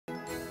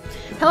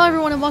Hello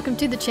everyone and welcome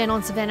to the channel.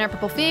 It's Savannah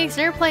Purple Phoenix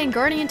and we're playing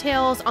Guardian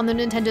Tales on the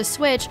Nintendo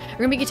Switch. We're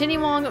going to be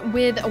continuing on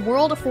with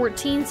World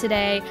 14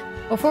 today.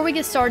 Before we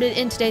get started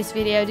in today's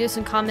video, I do have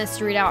some comments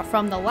to read out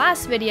from the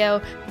last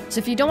video. So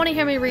if you don't want to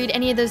hear me read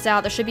any of those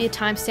out, there should be a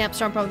timestamp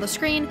somewhere on the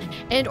screen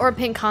and or a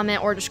pinned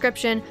comment or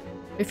description.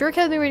 If you're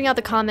okay with me reading out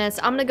the comments,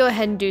 I'm going to go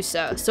ahead and do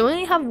so. So we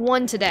only have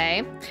one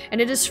today,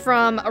 and it is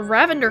from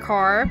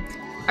Ravendercar.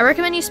 I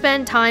recommend you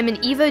spend time in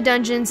Evo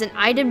Dungeons and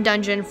Item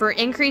Dungeon for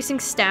increasing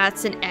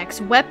stats and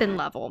X weapon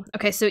level.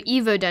 Okay, so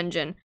Evo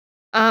Dungeon.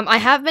 I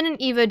have been in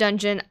Evo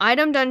Dungeon.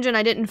 Item Dungeon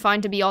I didn't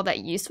find to be all that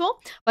useful,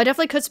 but I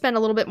definitely could spend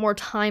a little bit more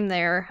time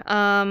there.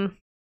 Evo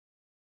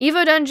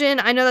Dungeon,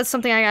 I know that's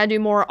something I gotta do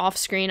more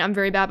off-screen. I'm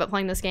very bad at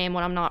playing this game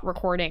when I'm not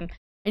recording.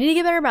 I need to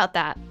get better about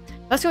that.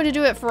 That's going to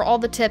do it for all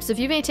the tips. If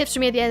you have any tips for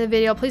me at the end of the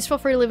video, please feel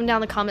free to leave them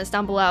down in the comments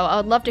down below. I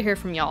would love to hear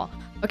from y'all.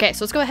 Okay,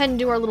 so let's go ahead and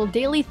do our little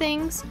daily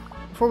things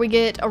before we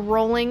get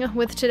rolling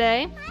with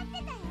today.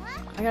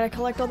 I gotta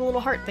collect all the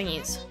little heart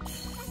thingies.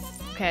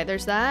 Okay,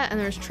 there's that, and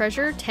there's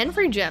treasure. 10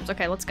 free gems.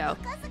 Okay, let's go.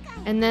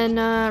 And then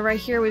right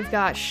here we've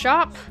got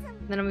shop.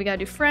 And then we gotta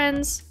do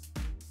friends.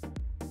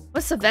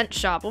 What's event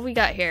shop? What we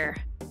got here?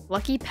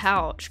 Lucky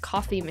pouch,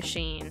 coffee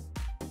machine.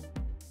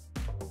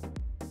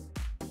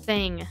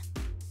 Thing.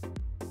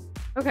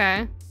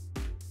 Okay.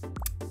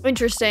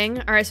 Interesting.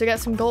 Alright, so we got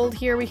some gold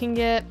here we can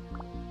get.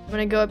 I'm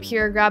gonna go up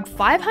here, grab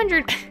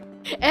 500.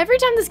 Every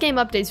time this game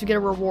updates, we get a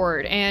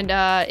reward, and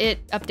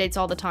it updates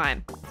all the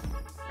time.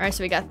 Alright,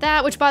 so we got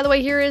that, which, by the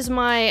way, here is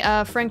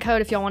my friend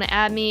code if y'all want to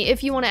add me.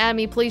 If you want to add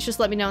me, please just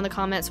let me know in the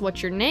comments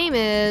what your name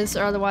is,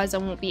 or otherwise I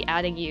won't be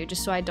adding you,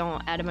 just so I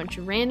don't add a bunch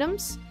of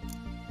randoms.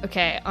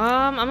 Okay,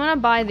 I'm gonna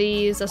buy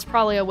these. That's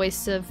probably a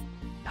waste of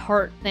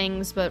heart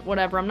things, but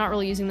whatever. I'm not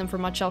really using them for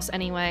much else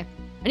anyway.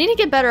 I need to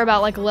get better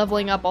about, like,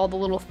 leveling up all the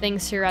little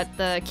things here at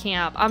the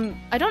camp.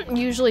 I don't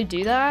usually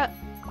do that.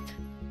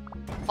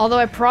 Although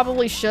I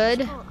probably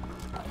should.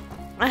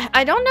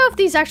 I don't know if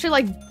these actually,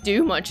 like,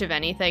 do much of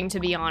anything, to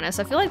be honest.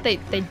 I feel like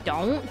they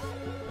don't.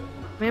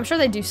 I mean, I'm sure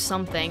they do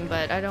something,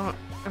 but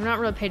I'm not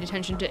really paid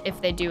attention to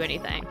if they do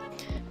anything.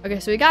 Okay,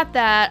 so we got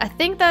that. I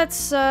think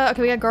that's,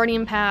 okay, we got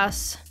Guardian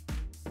Pass.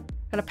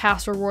 Got a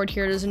pass reward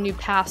here. There's a new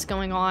pass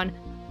going on.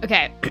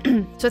 Okay,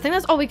 so I think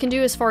that's all we can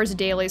do as far as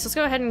dailies. Let's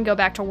go ahead and go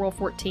back to World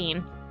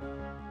 14.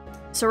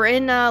 So we're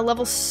in,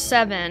 level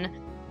 7.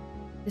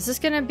 Is this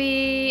gonna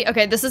be...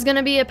 Okay, this is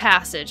gonna be a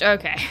passage.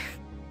 Okay.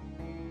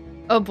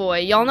 Oh boy,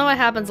 y'all know what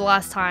happens the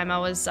last time I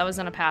was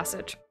in a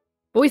passage.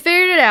 But we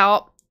figured it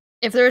out.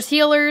 If there's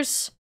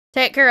healers,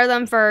 take care of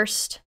them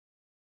first.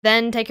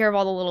 Then take care of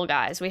all the little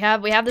guys. We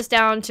have this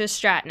down to a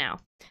strat now.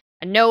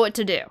 I know what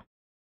to do. I'm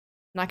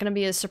not gonna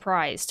be as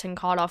surprised and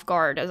caught off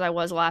guard as I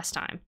was last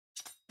time.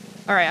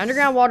 Alright,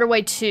 Underground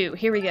Waterway 2.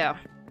 Here we go.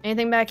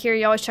 Anything back here,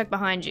 you always check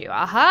behind you.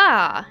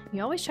 Aha!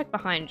 You always check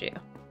behind you.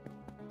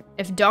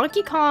 If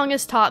Donkey Kong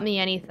has taught me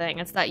anything,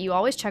 it's that you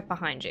always check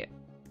behind you.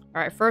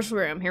 Alright, first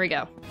room. Here we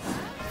go.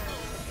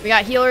 We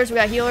got healers,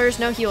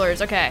 no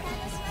healers. Okay.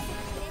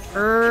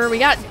 We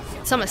got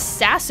some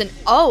assassin.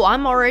 Oh,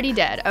 I'm already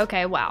dead.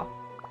 Okay, wow.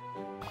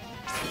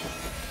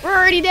 We're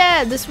already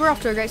dead! We're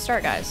off to a great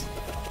start, guys.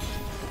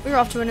 We're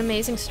off to an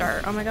amazing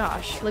start. Oh my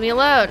gosh. Leave me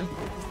alone.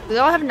 Do they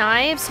all have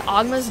knives?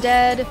 Ogma's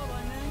dead.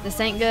 This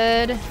ain't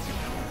good.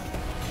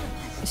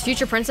 Is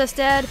Future Princess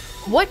dead?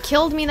 What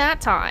killed me that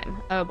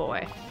time? Oh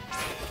boy.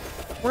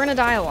 We're gonna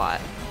die a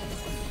lot.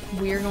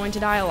 We're going to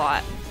die a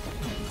lot.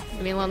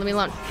 Leave me alone, leave me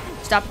alone.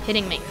 Stop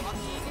hitting me.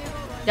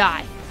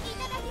 Die.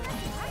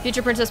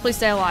 Future Princess, please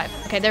stay alive.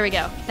 Okay, there we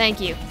go.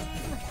 Thank you.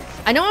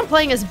 I know I'm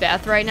playing as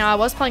Beth right now. I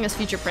was playing as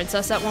Future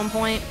Princess at one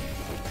point.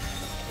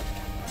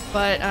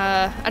 But,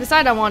 I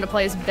decided I wanted to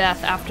play as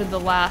Beth after the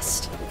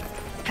last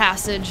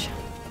passage.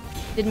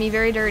 Did me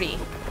very dirty.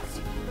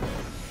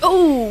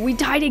 Oh, we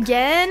died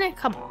again?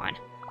 Come on.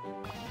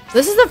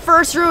 This is the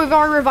first room we've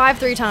already revived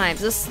 3 times.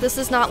 This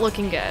is not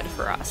looking good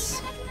for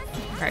us.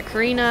 Alright,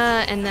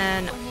 Karina, and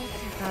then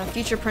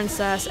Future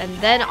Princess, and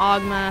then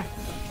Ogma.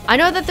 I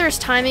know that there's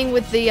timing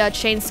with the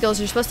chain skills.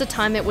 You're supposed to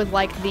time it with,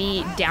 like,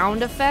 the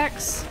downed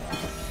effects.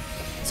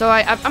 So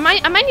I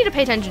might need to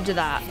pay attention to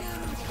that.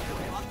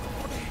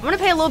 I'm gonna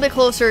pay a little bit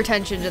closer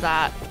attention to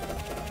that.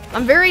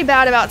 I'm very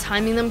bad about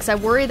timing them because I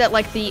worry that,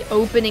 like, the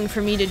opening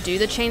for me to do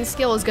the chain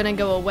skill is gonna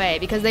go away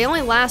because they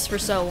only last for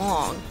so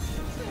long.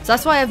 So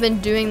that's why I've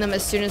been doing them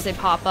as soon as they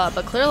pop up,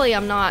 but clearly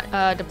I'm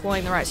not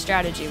deploying the right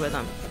strategy with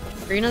them.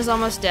 Karina's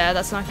almost dead.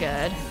 That's not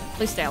good.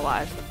 Please stay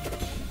alive.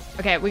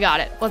 Okay, we got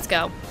it. Let's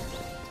go.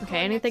 Okay,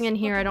 anything in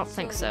here? I don't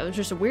think so. There's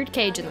just a weird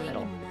cage in the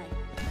middle.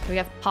 We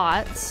have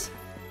pots.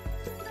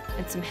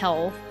 And some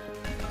health.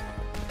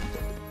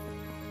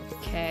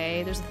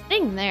 Okay, there's a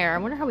thing there. I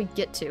wonder how we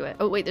get to it.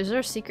 Oh, wait, is there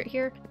a secret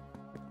here?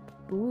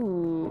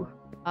 Ooh.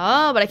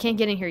 Oh, but I can't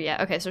get in here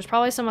yet. Okay, so there's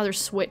probably some other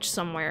switch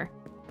somewhere.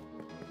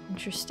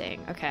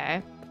 Interesting.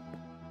 Okay.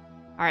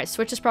 Alright,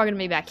 switch is probably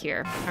gonna be back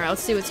here. Alright,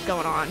 let's see what's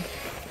going on.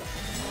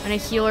 Any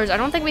healers? I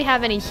don't think we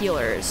have any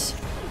healers.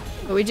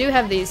 But we do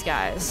have these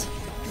guys.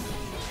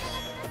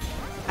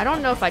 I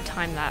don't know if I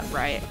timed that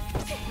right.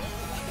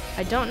 I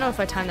I don't know if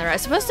I timed that right.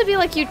 It's supposed to be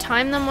like you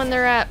time them when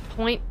they're at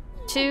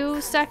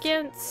 0.2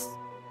 seconds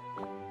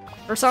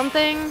or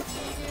something.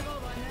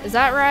 Is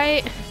that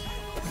right?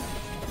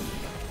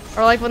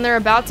 Or like when they're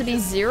about to be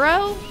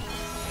 0?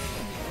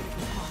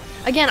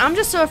 Again, I'm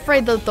just so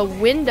afraid that the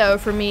window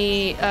for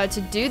me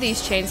to do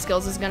these chain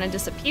skills is gonna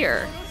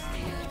disappear.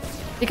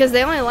 Because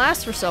they only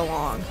last for so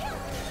long.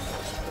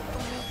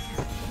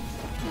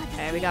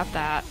 Okay, we got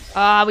that.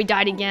 Ah, we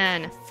died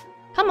again.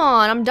 Come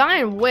on, I'm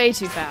dying way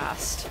too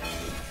fast.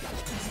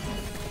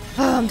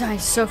 Oh, I'm dying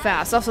so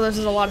fast. Also, there's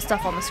a lot of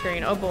stuff on the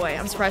screen. Oh boy,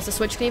 I'm surprised the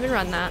Switch can even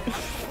run that.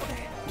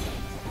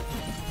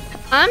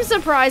 I'm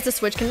surprised the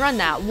Switch can run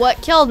that.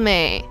 What killed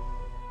me?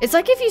 It's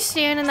like if you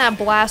stand in that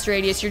blast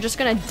radius, you're just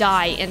gonna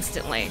die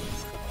instantly.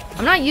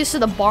 I'm not used to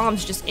the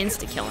bombs just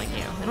insta-killing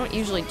you. They don't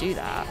usually do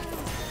that.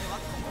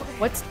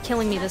 What's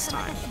killing me this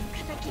time?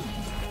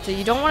 So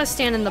you don't want to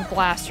stand in the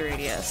blast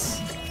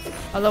radius.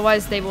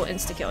 Otherwise, they will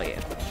insta-kill you.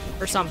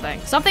 Or something.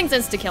 Something's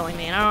insta-killing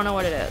me, and I don't know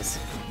what it is.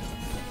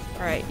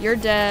 Alright, you're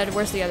dead.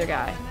 Where's the other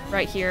guy?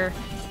 Right here.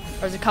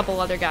 There's a couple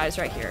other guys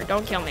right here.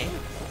 Don't kill me.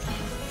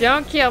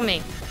 Don't kill me.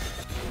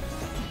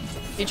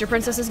 Future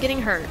Princess is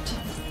getting hurt.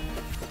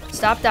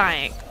 Stop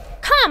dying.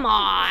 Come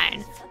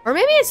on! Or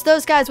maybe it's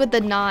those guys with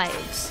the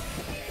knives.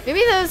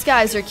 Maybe those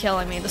guys are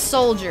killing me. The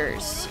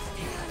soldiers.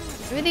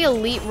 Maybe the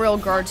elite royal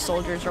guard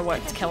soldiers are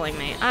what's killing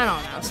me. I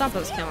don't know.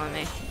 Something's killing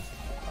me.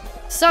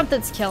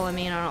 Something's killing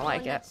me and I don't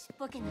like it.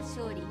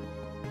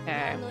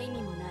 Okay.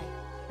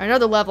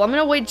 Another level. I'm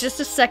gonna wait just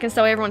a second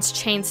so everyone's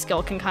chain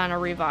skill can kind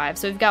of revive.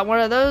 So we've got one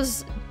of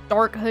those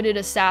dark hooded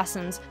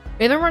assassins.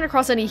 We haven't run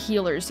across any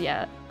healers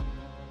yet.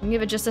 I'm gonna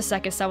give it just a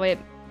second so it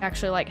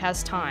actually like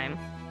has time.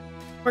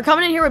 We're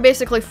coming in here with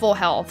basically full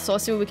health, so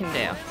let's see what we can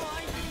do.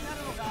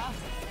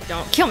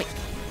 Don't kill me.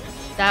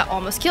 That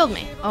almost killed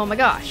me. Oh my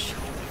gosh.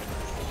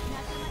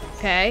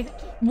 Okay.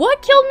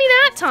 What killed me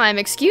that time?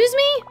 Excuse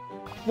me?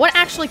 What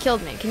actually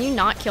killed me? Can you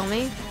not kill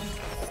me?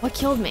 What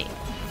killed me?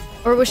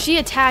 Or was she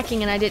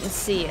attacking and I didn't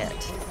see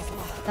it?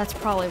 That's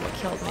probably what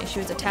killed me. She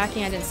was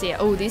attacking, I didn't see it.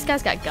 Oh, these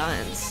guys got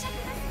guns.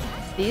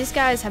 These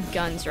guys have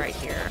guns right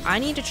here. I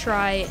need to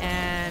try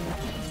and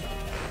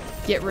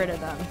get rid of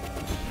them.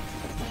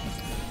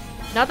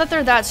 Not that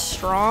they're that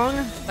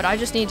strong, but I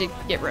just need to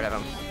get rid of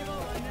them.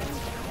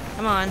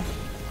 Come on.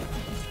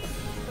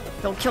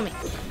 Don't kill me.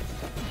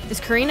 Is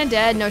Karina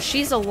dead? No,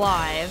 she's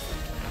alive.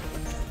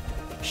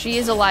 She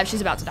is alive.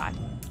 She's about to die.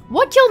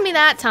 What killed me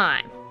that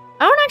time?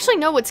 I don't actually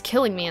know what's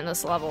killing me in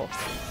this level.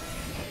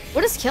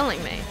 What is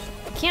killing me?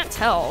 I can't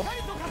tell.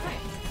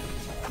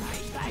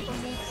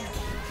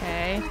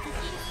 Okay.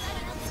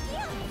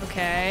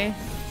 Okay.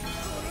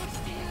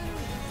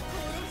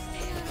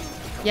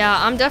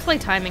 Yeah, I'm definitely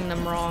timing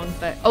them wrong,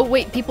 but... Oh,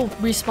 wait, people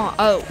respawn.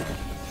 Oh.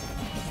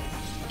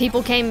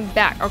 People came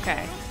back.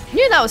 Okay. I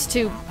knew that was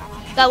too...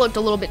 That looked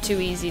a little bit too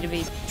easy to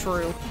be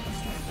true.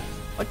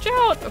 Watch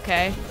out.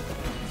 Okay.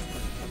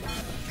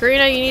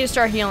 Karina, you need to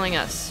start healing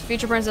us.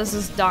 Future Princess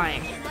is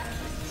dying.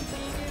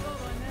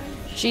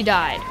 She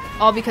died.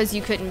 All because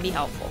you couldn't be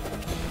helpful.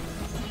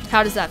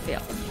 How does that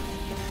feel?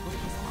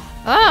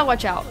 Ah,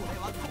 watch out.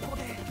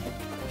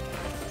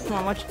 Come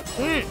on, watch.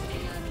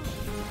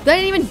 That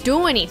didn't even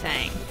do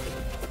anything.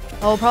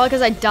 Oh, probably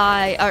because I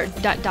died.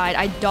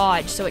 I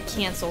dodged, so it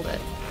canceled it.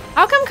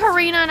 How come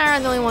Karina and I are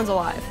the only ones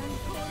alive?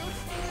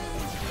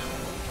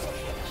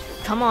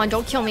 Come on,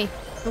 don't kill me.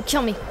 Don't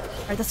kill me.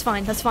 Alright, that's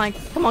fine, that's fine.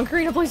 Come on,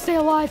 Karina, please stay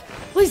alive.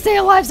 Please stay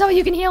alive so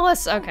you can heal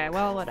us. Okay,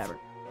 well, whatever.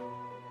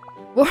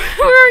 We're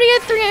already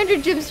at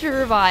 300 gems for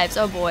revives.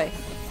 Oh boy.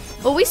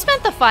 Well, we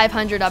spent the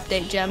 500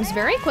 update gems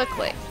very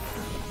quickly.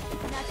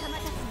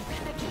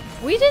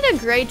 We did a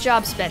great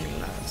job spending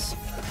those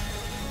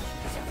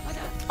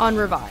on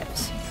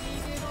revives.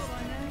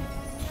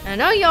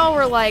 And I know y'all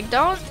were like,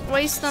 don't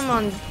waste them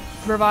on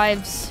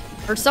revives.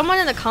 Or someone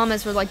in the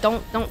comments was like,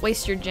 don't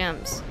waste your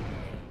gems.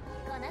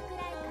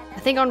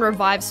 I think on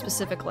revives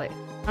specifically.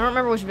 I don't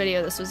remember which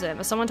video this was in,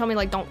 but someone told me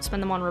like, don't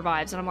spend them on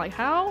revives. And I'm like,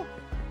 how?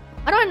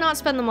 How do I not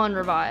spend them on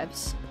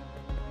revives?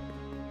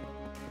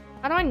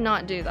 How do I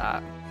not do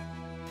that?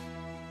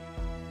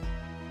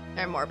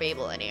 There are more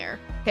people in here.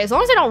 Okay, as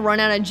long as I don't run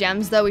out of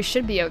gems though, we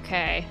should be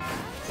okay.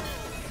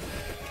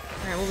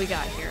 Alright, what we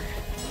got here?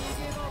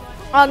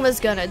 Ogma's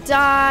gonna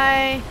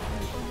die.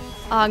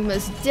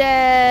 Ogma's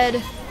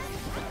dead.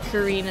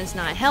 Karina's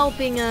not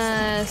helping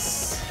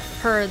us.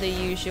 Per the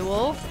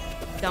usual.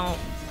 Don't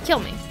kill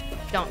me.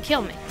 Don't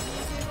kill me.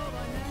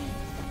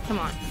 Come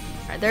on.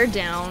 Alright, they're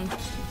down.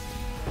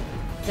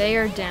 They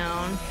are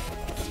down.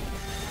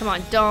 Come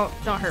on, don't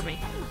hurt me.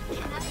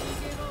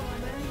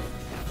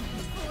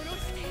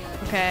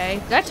 Okay.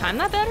 Did I time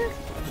that better?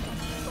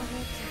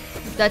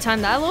 Did I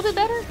time that a little bit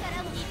better?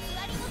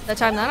 Did I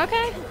time that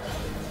okay?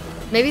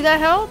 Maybe that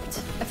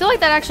helped? I feel like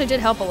that actually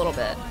did help a little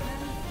bit.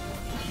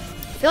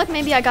 I feel like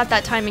maybe I got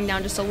that timing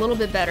down just a little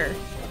bit better.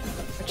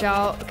 Watch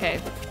out.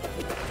 Okay.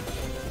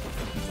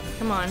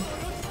 Come on.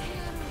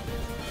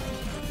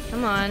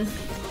 Come on.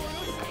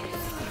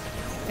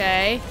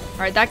 Okay.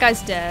 Alright, that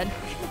guy's dead.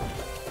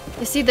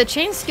 You see, the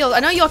chain skill... I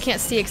know y'all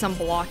can't see it because I'm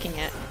blocking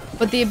it.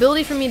 But the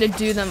ability for me to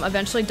do them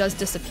eventually does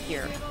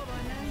disappear.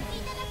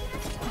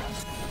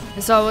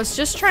 And so I was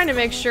just trying to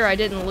make sure I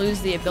didn't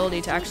lose the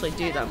ability to actually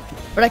do them.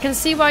 But I can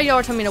see why y'all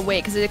are telling me to wait,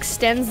 because it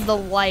extends the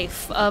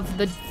life of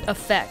the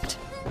effect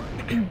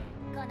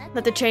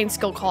that the chain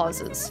skill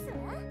causes.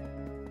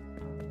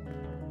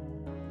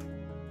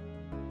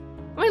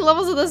 How many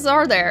levels of this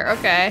are there?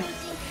 Okay.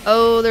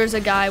 Oh, there's a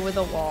guy with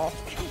a wall.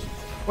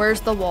 Where's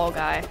the wall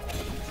guy?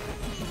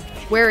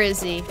 Where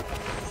is he?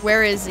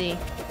 Where is he?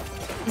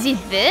 Is he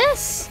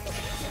this?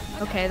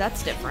 Okay,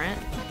 that's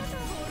different.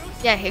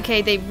 Yeah,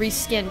 okay, they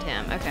reskinned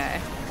him. Okay.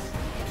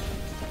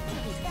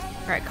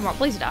 Alright, come on,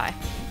 please die.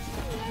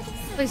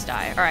 Please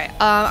die. Alright,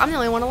 I'm the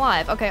only one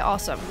alive. Okay,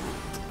 awesome.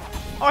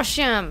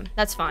 Awesome!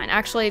 That's fine.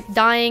 Actually,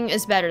 dying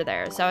is better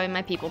there, so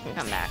my people can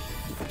come back.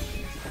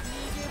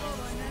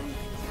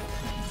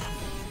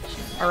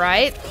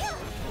 Alright.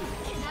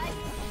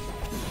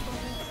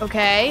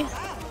 Okay.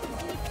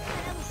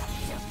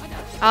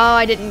 Oh,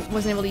 I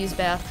wasn't able to use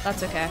Beth.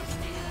 That's okay.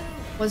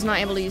 Was not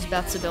able to use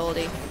Beth's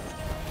ability.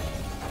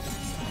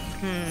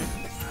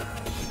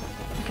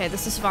 Okay,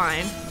 this is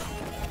fine.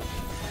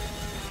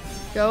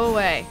 Go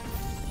away.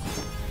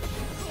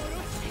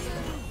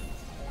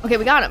 Okay,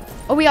 we got him.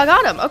 Oh, we all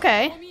got him.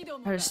 Okay. Oh,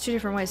 there's 2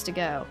 different ways to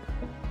go.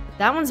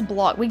 That one's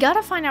blocked. We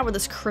gotta find out where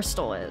this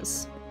crystal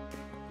is.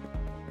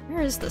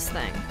 Where is this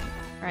thing?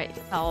 Alright,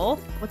 oh,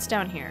 what's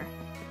down here?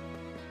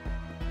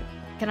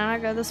 Can I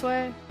not go this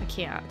way? I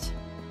can't.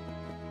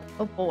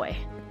 Oh boy.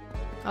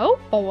 Oh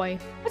boy.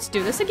 Let's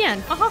do this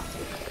again. Haha.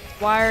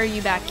 Why are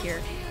you back here?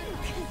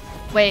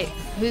 Wait,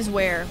 who's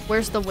where?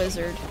 Where's the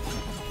wizard?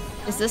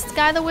 Is this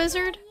guy the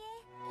wizard?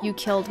 You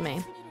killed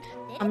me.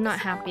 I'm not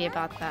happy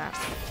about that.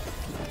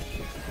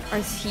 Or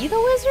is he the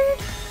wizard?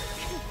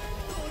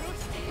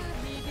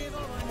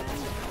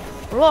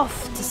 We're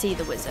off to see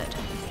the wizard.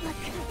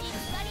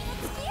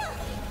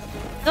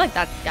 I feel like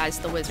that guy's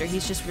the wizard.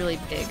 He's just really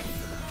big.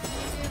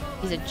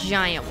 He's a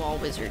giant wall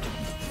wizard.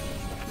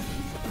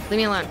 Leave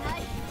me alone.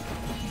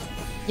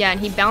 Yeah,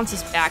 and he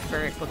bounces back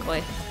very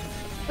quickly,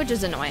 which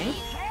is annoying.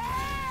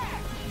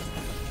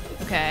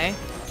 Okay.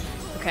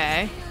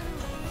 Okay.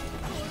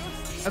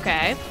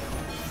 Okay.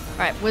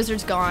 Alright,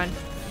 wizard's gone.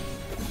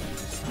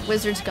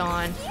 Wizard's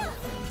gone.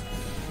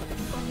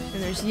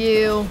 And there's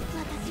you.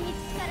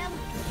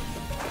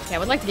 Okay, I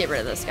would like to get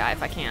rid of this guy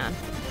if I can.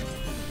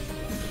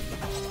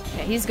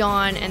 Okay, he's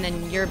gone, and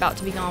then you're about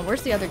to be gone.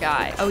 Where's the other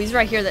guy? Oh, he's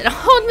right here. That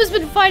Ogma's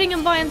been fighting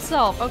him by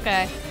himself.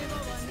 Okay.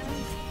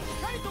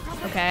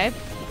 Okay.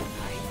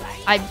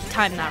 I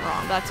timed that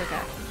wrong, but that's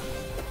okay.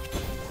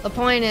 The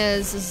point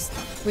is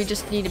we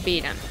just need to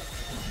beat him.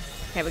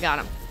 Okay, we got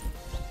him.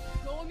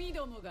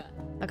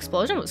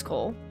 Explosion was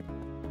cool.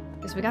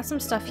 Because we got some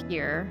stuff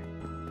here.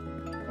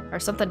 Or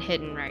something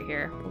hidden right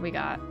here. What we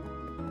got?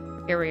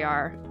 Here we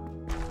are.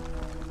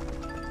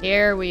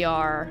 Here we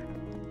are.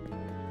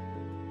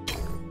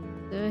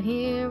 So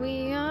here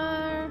we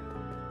are.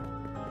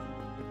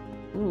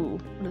 Ooh,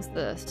 what is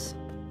this?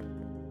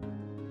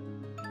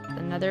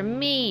 Another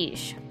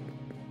mage.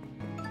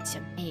 It's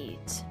a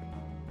maze.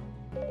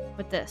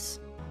 What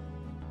this?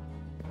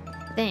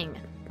 Thing.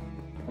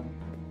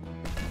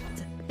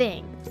 It's a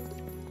thing.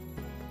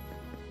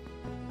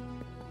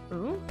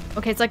 Ooh.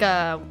 Okay, it's like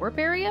a warp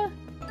area?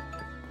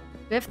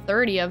 We have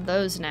 30 of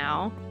those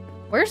now.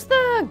 Where's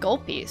the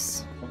gold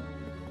piece?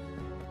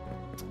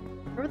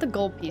 Where would the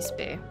gold piece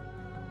be?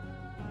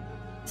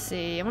 Let's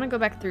see, I want to go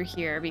back through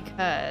here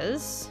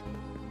because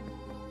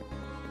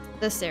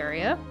this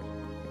area.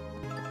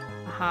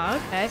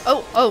 Okay.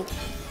 Oh, oh.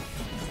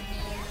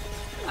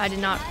 I did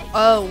not.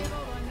 Oh.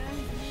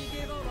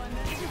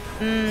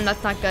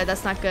 That's not good.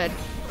 That's not good.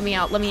 Let me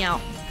out. Let me out.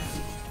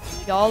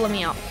 Y'all, let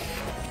me out.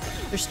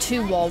 There's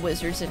 2 wall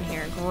wizards in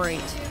here.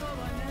 Great.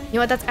 You know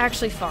what? That's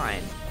actually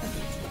fine.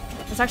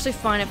 It's actually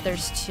fine if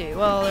there's 2.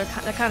 Well,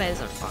 that kind of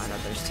isn't fine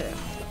if there's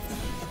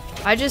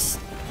 2. I just...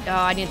 Oh,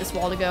 I need this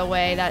wall to go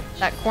away.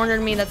 That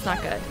cornered me. That's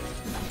not good.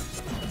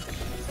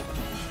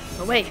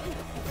 Oh, wait.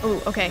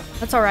 Oh, okay.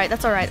 That's alright.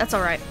 That's alright. That's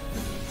alright.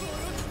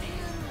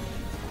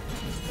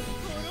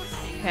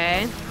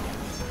 Okay.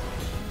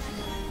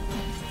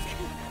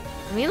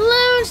 Leave me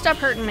alone! Stop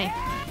hurting me.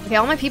 Okay,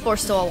 all my people are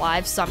still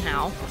alive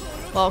somehow.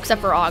 Well,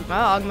 except for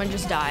Ogma. Ogma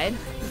just died.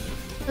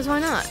 Because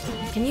why not?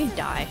 Can you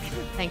die?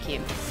 Thank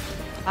you.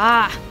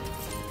 Ah!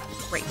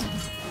 Great.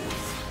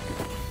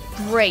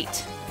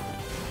 Great.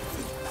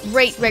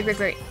 Great, great, great,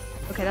 great.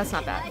 Okay, that's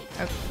not bad.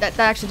 Okay, that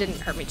actually didn't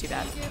hurt me too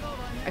bad.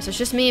 Alright, so it's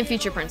just me and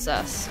Future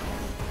Princess.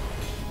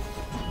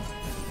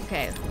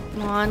 Okay,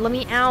 come on, let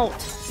me out.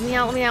 Let me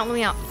out, let me out, let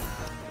me out.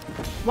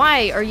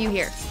 Why are you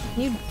here?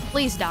 Can you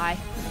please die?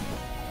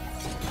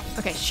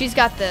 Okay, she's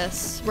got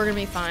this. We're gonna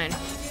be fine.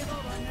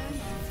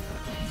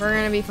 We're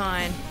gonna be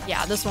fine.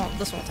 Yeah, this won't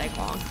take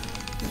long.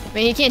 I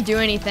mean, he can't do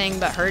anything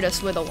but hurt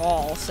us with a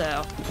wall,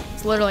 so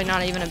it's literally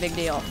not even a big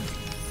deal.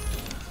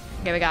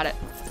 Okay, we got it.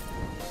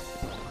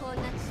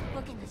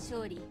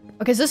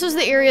 Okay, so this was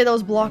the area that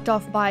was blocked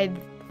off by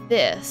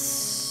this.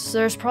 So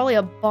there's probably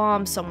a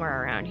bomb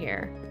somewhere around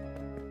here.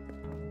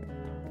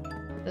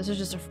 This is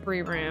just a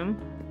free room.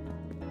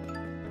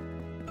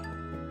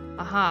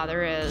 Aha,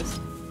 there is.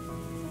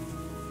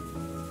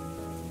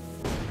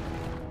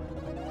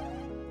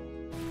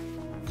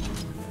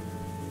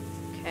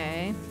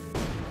 Okay.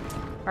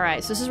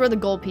 Alright, so this is where the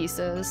gold piece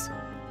is.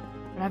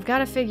 But I've got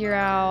to figure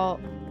out...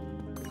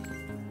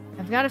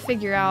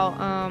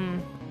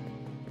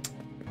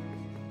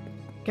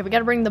 Okay, we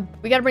gotta bring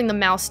the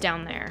mouse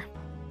down there.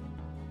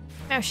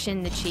 Mouse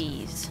in the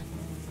cheese.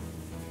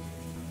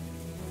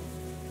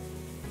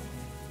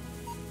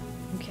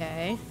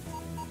 Okay.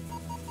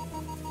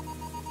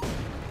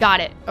 Got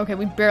it. Okay,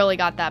 we barely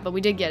got that, but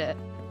we did get it.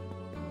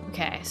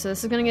 Okay, so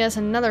this is gonna get us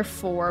another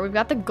 4. We've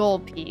got the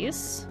gold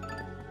piece.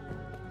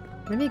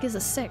 Maybe it gives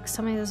us 6.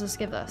 How many does this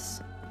give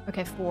us?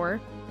 Okay, 4.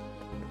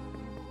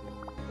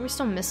 What are we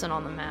still missing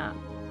on the map?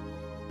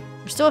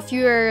 There's still a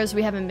few areas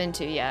we haven't been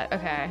to yet.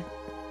 Okay.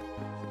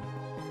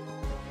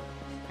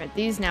 Alright,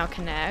 these now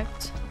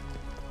connect.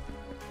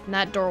 And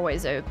that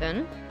doorway's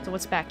open. So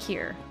what's back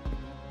here?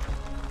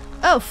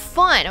 Oh,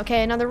 fun!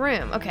 Okay, another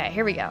room. Okay,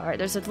 here we go.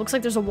 Alright, it looks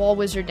like there's a wall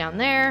wizard down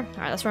there.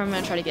 Alright, that's where I'm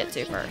gonna try to get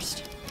to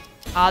first.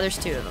 Ah, there's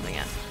 2 of them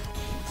again.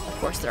 Of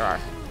course there are.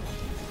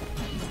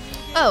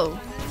 Oh.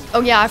 Oh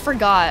yeah, I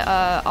forgot.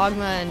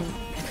 Ogma and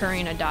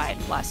Karina died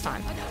last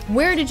time.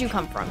 Where did you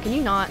come from? Can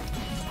you not?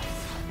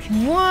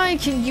 Why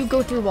can you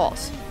go through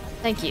walls?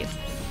 Thank you.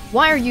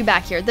 Why are you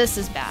back here? This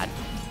is bad.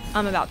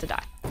 I'm about to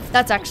die.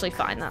 That's actually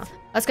fine though.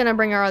 That's gonna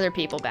bring our other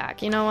people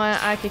back. You know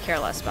what? I could care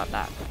less about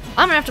that.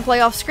 I'm gonna have to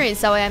play off screen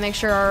so that way I make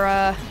sure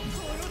our,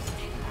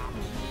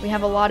 we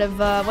have a lot of,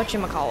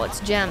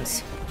 whatchamacallits,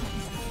 gems.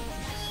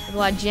 We have a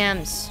lot of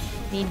gems.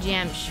 Need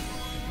gems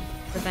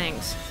for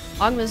things.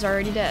 Ogma's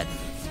already dead.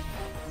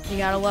 You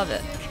gotta love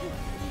it.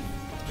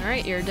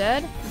 Alright, you're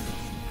dead.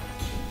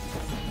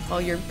 Well,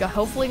 you're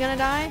hopefully gonna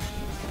die.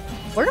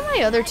 What are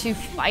my other 2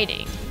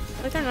 fighting? I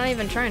feel like they're not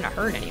even trying to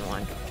hurt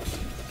anyone.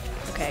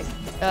 Okay,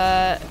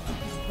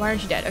 why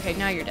aren't you dead? Okay,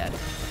 now you're dead.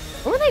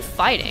 What were they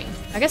fighting?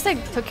 I guess they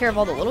took care of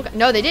all the little guys.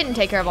 No, they didn't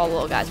take care of all the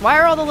little guys. Why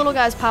are all the little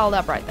guys piled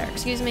up right there?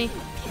 Excuse me?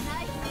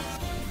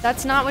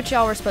 That's not what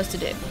y'all were supposed to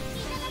do.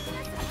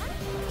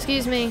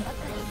 Excuse me?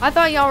 I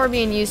thought y'all were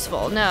being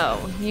useful. No,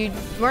 you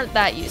weren't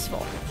that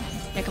useful.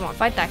 Yeah, come on,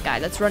 fight that guy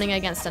that's running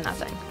against a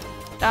nothing.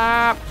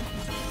 Stop.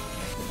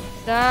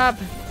 Stop.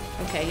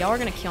 Okay, y'all are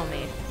gonna kill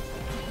me.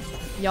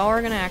 Y'all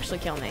are gonna actually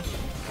kill me.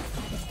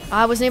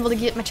 I wasn't able to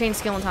get my chain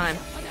skill in time.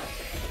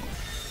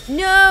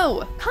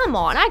 No! Come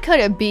on, I could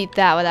have beat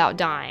that without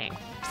dying.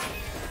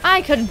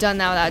 I could have done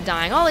that without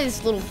dying. All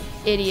these little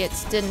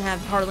idiots didn't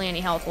have hardly any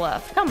health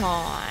left. Come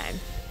on.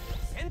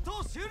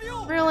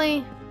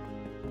 Really?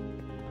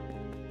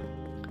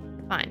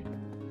 Fine.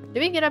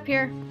 Did we get up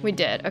here? We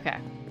did, okay.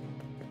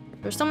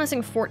 We're still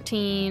missing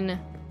 14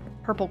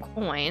 purple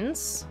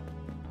coins.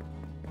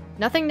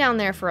 Nothing down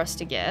there for us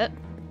to get.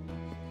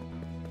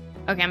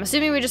 Okay, I'm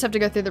assuming we just have to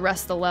go through the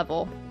rest of the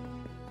level.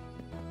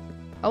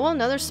 Oh, well,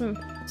 no, there's some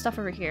stuff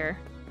over here.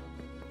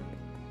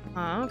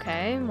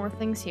 Okay, more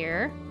things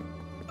here.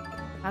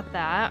 Got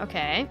that,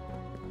 okay.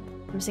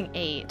 I'm missing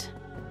 8.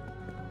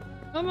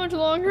 How much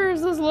longer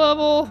is this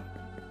level?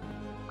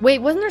 Wait,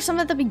 wasn't there some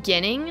at the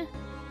beginning?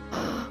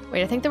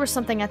 Wait, I think there was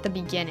something at the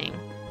beginning.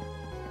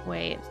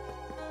 Wait.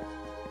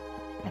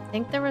 I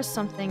think there was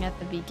something at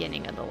the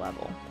beginning of the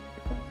level.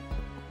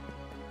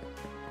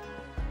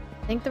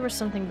 I think there was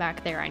something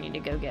back there I need to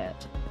go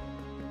get.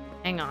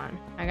 Hang on.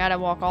 I gotta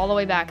walk all the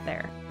way back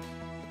there.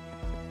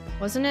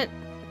 Wasn't it?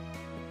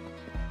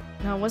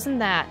 No, it wasn't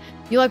that.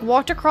 You like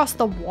walked across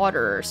the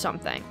water or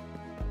something.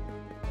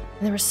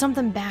 And there was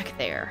something back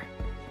there.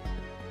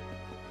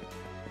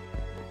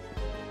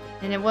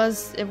 And it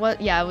was,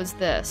 yeah, it was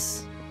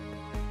this.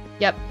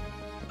 Yep.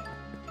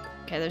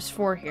 Okay, there's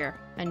 4 here.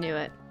 I knew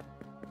it.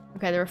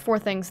 Okay, there were 4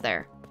 things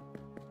there.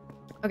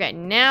 Okay,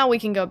 now we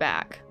can go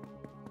back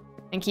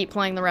and keep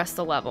playing the rest of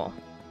the level.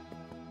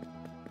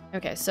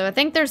 Okay, so I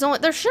think there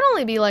should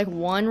only be like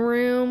 1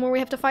 room where we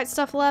have to fight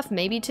stuff left,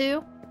 maybe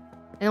 2,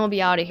 and then we'll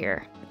be out of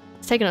here.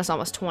 It's taken us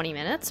almost 20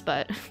 minutes,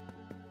 but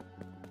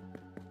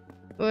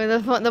well,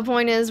 the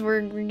point is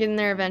we're getting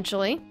there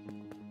eventually.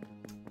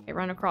 Okay,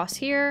 run across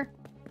here,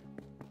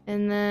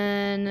 and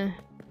then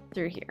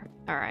through here.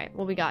 All right,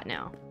 what we got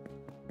now?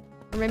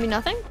 Or maybe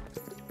nothing?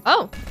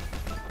 Oh,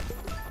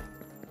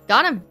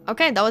 got him.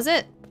 Okay, that was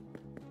it.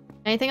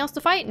 Anything else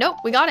to fight? Nope,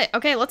 we got it.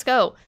 Okay, let's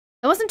go.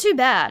 That wasn't too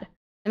bad.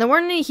 And there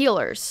weren't any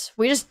healers.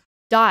 We just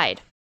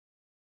died.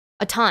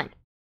 A ton.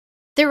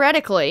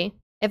 Theoretically,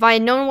 if I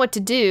had known what to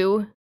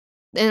do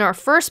in our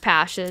first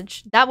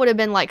passage, that would have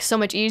been like so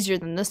much easier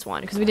than this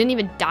one, because we didn't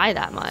even die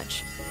that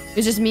much. It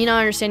was just me not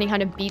understanding how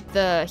to beat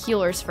the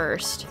healers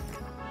first.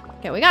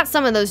 Okay, we got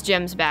some of those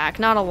gems back.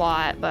 Not a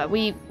lot, but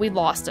we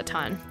lost a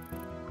ton.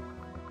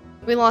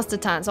 We lost a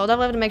ton, so I'll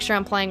definitely have to make sure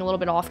I'm playing a little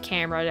bit off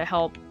camera to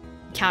help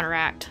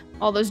counteract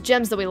all those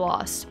gems that we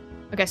lost.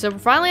 Okay, so we're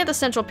finally at the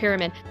central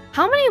pyramid.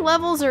 How many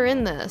levels are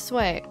in this?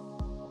 Wait.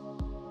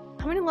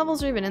 How many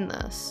levels are even in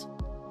this?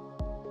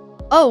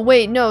 Oh,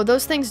 wait, no,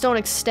 those things don't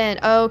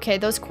extend. Oh, okay,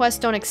 those quests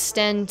don't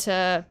extend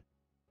to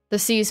the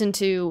Season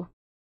 2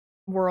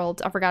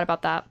 world. I forgot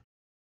about that.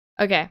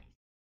 Okay.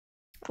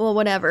 Well,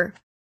 whatever.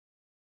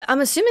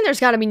 I'm assuming there's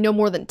got to be no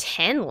more than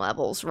 10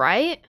 levels,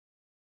 right?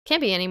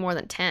 Can't be any more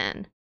than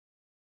 10.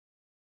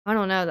 I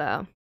don't know,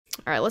 though.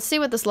 All right, let's see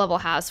what this level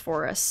has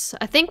for us.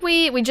 I think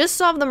we just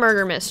solved the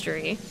murder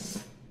mystery.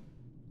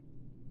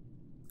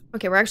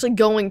 Okay, we're actually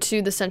going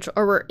to the central,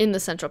 or we're in the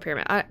central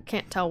pyramid. I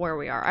can't tell where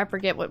we are. I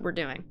forget what we're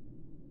doing.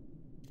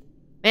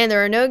 Man,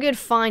 there are no good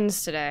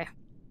finds today.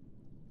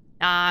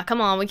 Ah,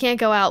 come on, we can't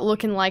go out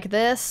looking like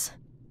this.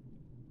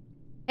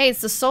 Hey,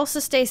 it's the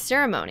Solstice Day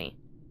ceremony.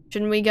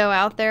 Shouldn't we go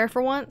out there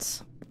for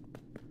once?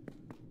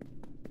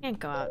 Can't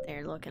go out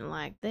there looking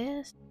like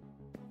this.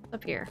 What's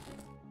up here?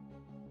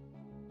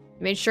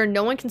 You made sure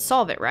no one can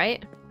solve it,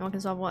 right? No one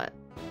can solve what?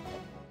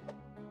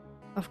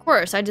 Of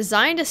course, I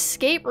designed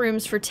escape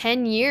rooms for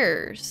 10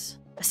 years.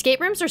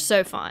 Escape rooms are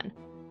so fun.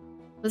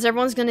 Because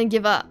everyone's gonna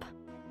give up.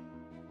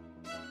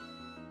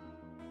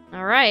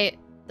 Alright,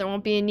 there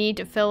won't be a need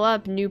to fill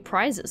up new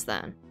prizes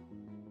then.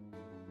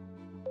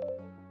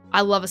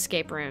 I love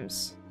escape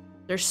rooms.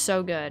 They're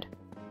so good.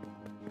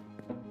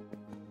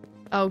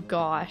 Oh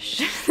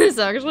gosh, this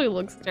actually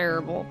looks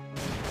terrible.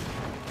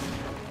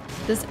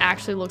 This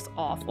actually looks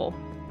awful.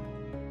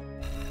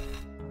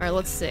 Alright,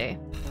 let's see.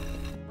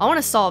 I want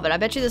to solve it. I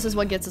bet you this is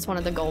what gets us one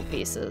of the gold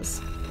pieces.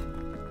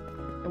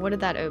 What did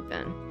that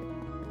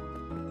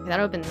open? That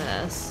opened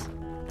this.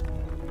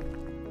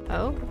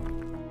 Oh?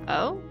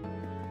 Oh?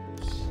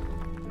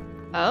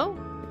 Oh?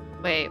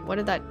 Wait, what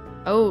did that...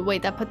 Oh,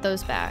 wait, that put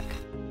those back.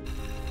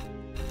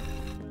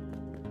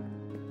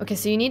 Okay,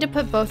 so you need to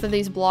put both of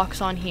these blocks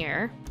on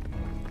here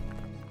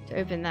to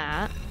open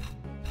that.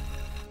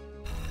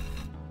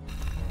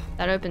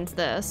 That opens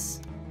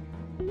this.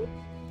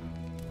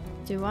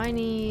 Do I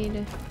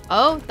need...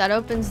 Oh, that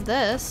opens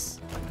this.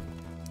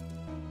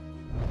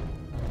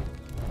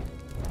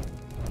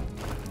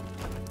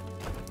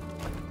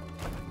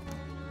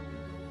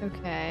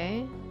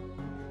 Okay.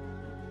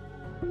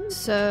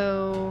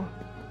 So...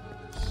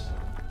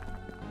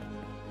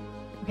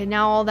 Okay,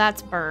 now all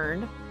that's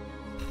burned.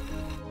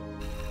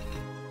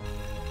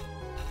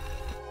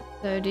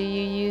 So do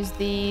you use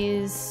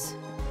these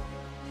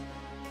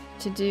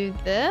to do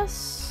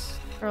this?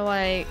 Or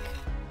like...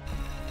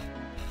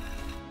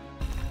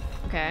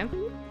 Okay.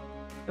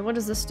 But what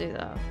does this do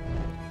though?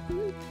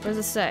 What does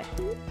it say?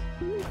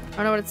 I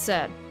don't know what it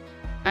said.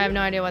 I have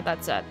no idea what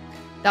that said.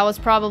 That was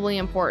probably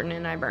important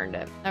and I burned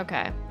it.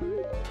 Okay.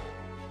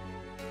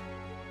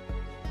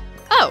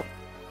 Oh!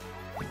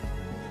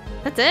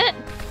 That's it?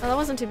 Oh, that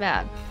wasn't too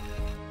bad.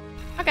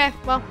 Okay,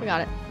 well, we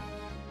got it.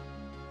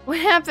 What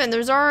happened?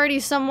 There's already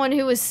someone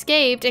who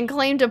escaped and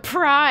claimed a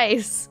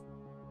prize.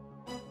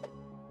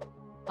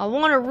 I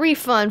want a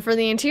refund for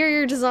the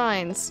interior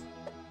designs.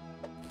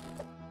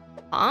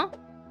 Huh?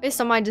 Based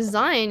on my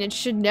design, it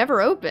should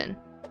never open.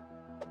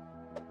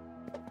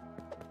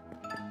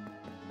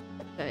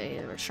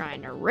 They were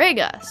trying to rig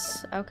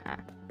us. Okay.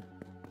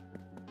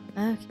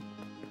 Okay.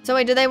 So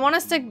wait, do they want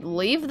us to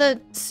leave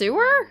the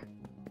sewer?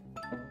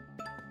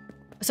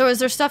 So is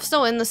there stuff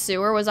still in the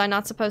sewer? Was I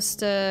not supposed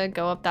to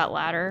go up that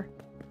ladder?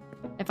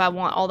 If I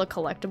want all the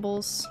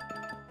collectibles?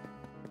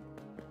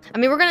 I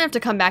mean, we're gonna have to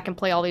come back and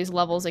play all these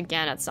levels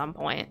again at some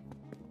point.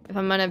 If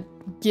I'm gonna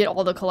get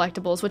all the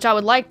collectibles, which I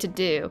would like to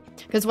do.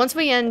 Because once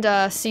we end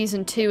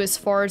Season 2, as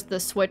far as the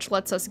Switch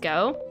lets us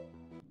go,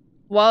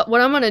 what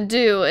I'm gonna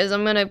do is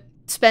I'm gonna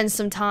spend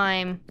some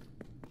time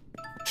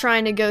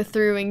trying to go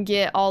through and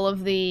get all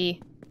of the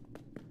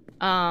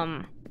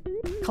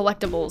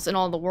collectibles in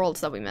all the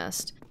worlds that we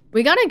missed.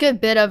 We got a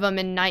good bit of them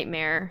in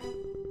Nightmare.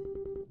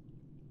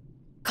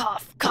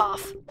 Cough,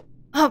 cough,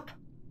 up.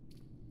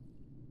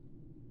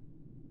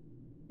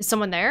 Is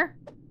someone there?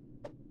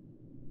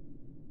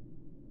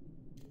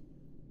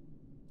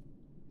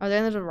 Are they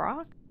under the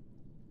rock?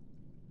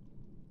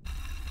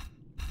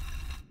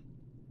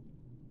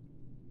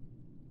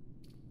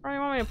 Why do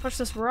you want me to push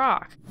this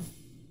rock?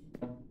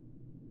 I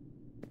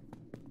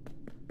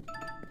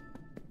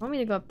want me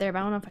to go up there, but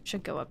I don't know if I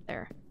should go up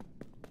there.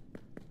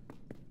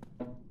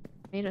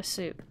 Made a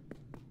soup.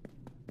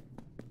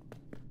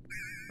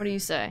 What do you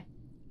say?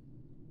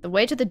 The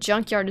way to the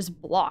junkyard is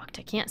blocked.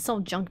 I can't sell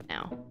junk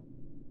now.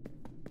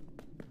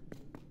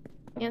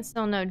 Can't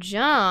sell no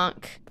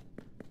junk.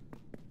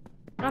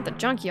 Not the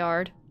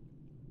junkyard.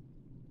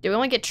 Do we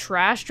only get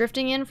trash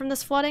drifting in from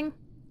this flooding?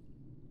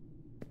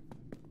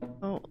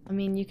 Oh, I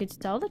mean, you could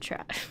sell the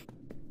trash.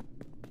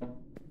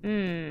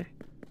 I'm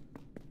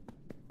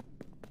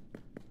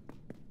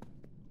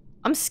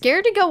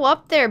scared to go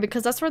up there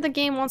because that's where the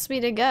game wants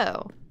me to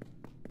go.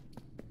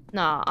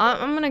 Nah,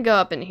 I'm gonna go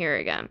up in here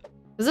again.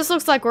 Because this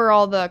looks like where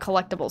all the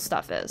collectible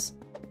stuff is.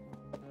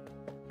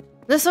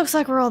 This looks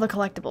like where all the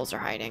collectibles are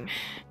hiding.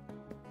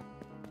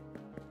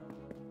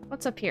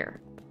 What's up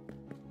here?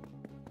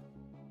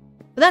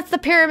 But that's the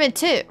pyramid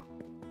too.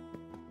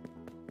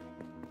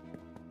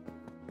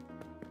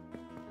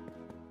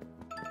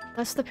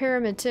 That's the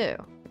pyramid too.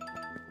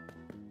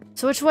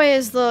 So which way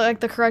is the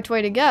correct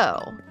way to go?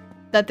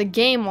 That the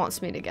game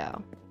wants me to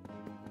go.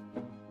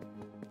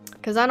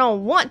 Because I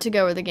don't want to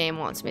go where the game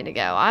wants me to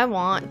go. I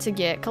want to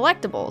get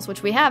collectibles,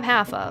 which we have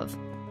half of.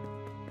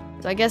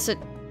 So I guess it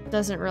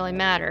doesn't really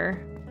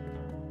matter.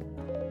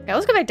 Okay,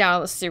 let's go back down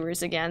to the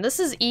sewers again. This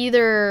is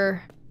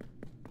either...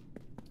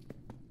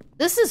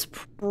 This is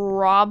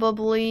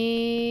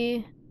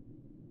probably...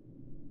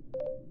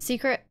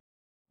 secret?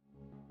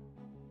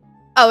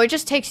 Oh, it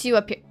just takes you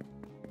up here.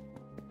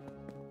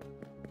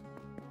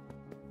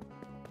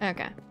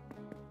 Okay.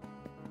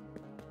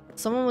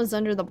 Someone was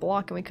under the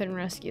block and we couldn't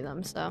rescue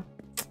them, so...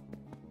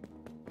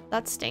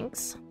 That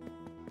stinks.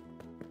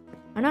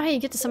 I don't know how you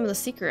get to some of the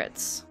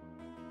secrets.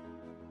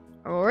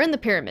 Oh, we're in the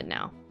pyramid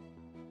now.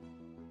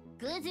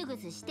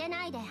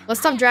 Let's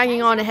stop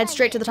dragging on and head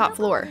straight to the top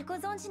floor.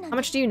 How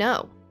much do you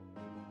know?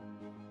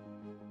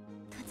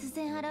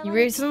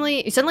 You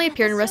suddenly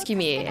appeared and rescued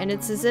me, and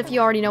it's as if you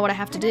already know what I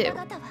have to do.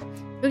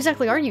 Who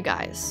exactly are you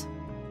guys?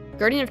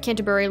 Guardian of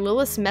Canterbury,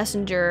 Lilith's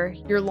messenger,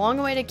 your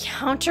long-awaited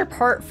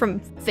counterpart from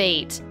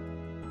Fate.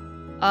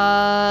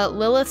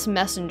 Lilith's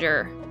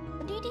messenger.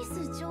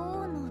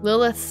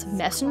 Lilith's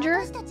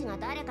messenger?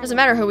 Doesn't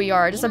matter who we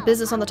are, just have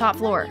business on the top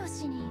floor.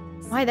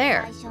 Why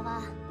there?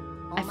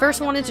 I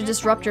first wanted to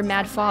disrupt your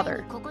mad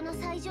father,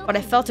 but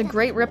I felt a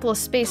great ripple of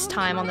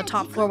space-time on the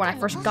top floor when I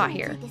first got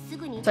here.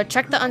 So I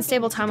checked the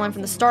unstable timeline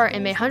from the start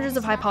and made hundreds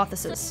of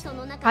hypotheses.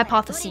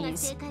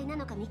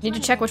 Need to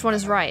check which one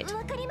is right.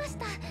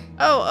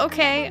 Oh,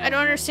 okay, I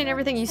don't understand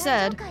everything you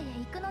said.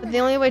 But the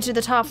only way to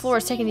the top floor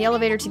is taking the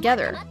elevator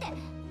together.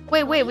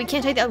 Wait, we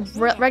can't take the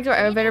regular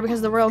elevator because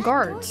of the royal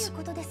guards.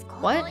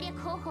 What?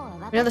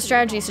 We know the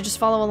strategy, so just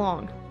follow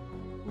along.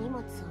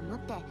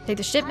 Take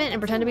the shipment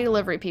and pretend to be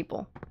delivery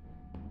people.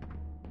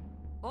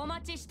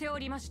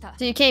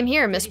 So you came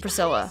here, Miss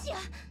Priscilla.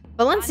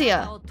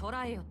 Valencia!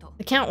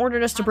 The Count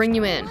ordered us to bring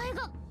you in.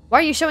 Why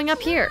are you showing up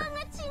here?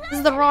 This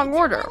is the wrong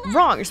order.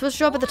 Wrong, you're supposed to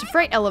show up at the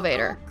freight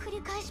elevator.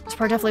 This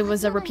part definitely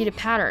was a repeated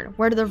pattern.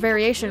 Where did the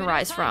variation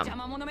rise from?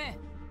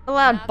 A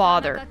loud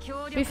bother.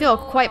 We feel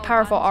quite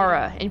powerful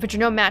aura, and but you're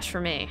no match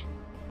for me.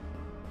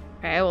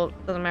 Okay, well,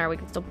 doesn't matter, we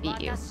can still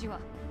beat you.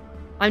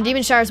 I'm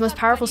Demonshire's most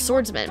powerful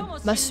swordsman,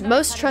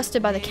 most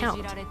trusted by the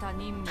Count.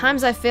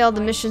 Times I failed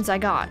the missions I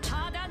got.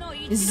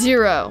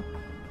 0.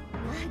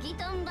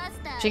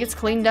 She gets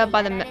cleaned up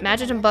by the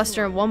Magiton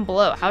Buster in one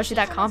blow. How is she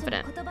that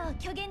confident?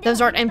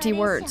 Those aren't empty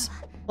words.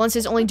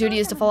 Valencia's only duty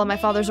is to follow my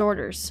father's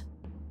orders.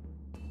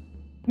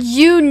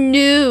 You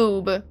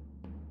noob!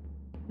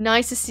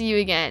 Nice to see you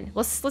again.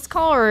 Let's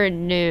call her a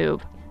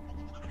noob.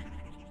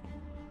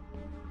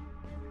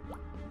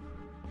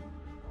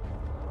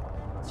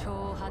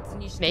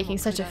 Making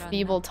such a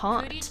feeble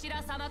taunt.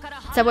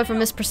 Step away from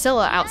Miss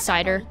Priscilla,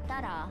 outsider.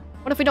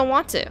 What if we don't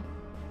want to?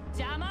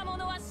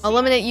 I'll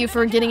eliminate you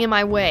for getting in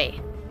my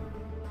way.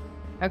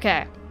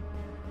 Okay.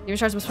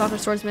 Demonshire's most popular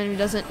swordsman who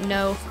doesn't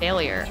know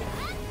failure.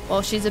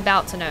 Well, she's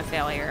about to know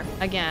failure.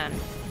 Again.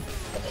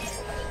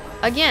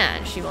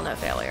 Again, she will know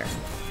failure.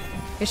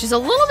 Okay, she's a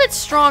little bit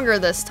stronger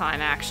this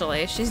time,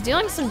 actually. She's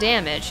dealing some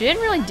damage. She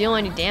didn't really deal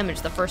any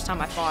damage the first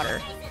time I fought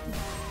her.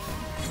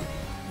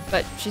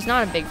 But she's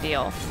not a big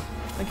deal.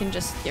 We can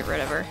just get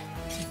rid of her.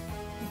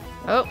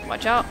 Oh,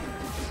 watch out.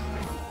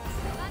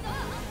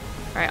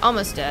 Alright,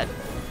 almost dead.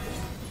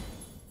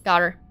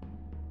 Got her.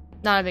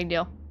 Not a big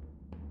deal.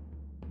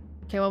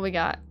 Okay, what we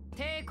got?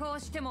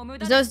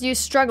 There's no use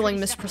struggling,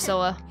 Miss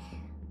Priscilla.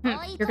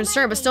 You're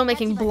concerned, but still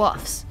making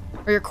bluffs.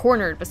 Or you're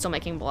cornered, but still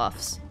making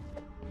bluffs.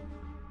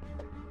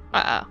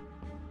 Uh-oh.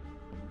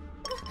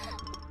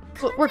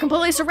 We're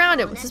completely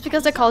surrounded. Was this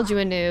because I called you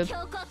a noob?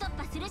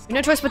 You have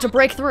no choice but to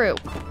break through.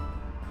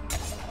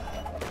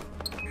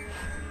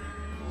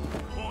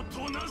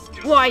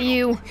 Why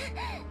you?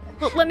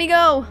 Let me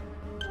go.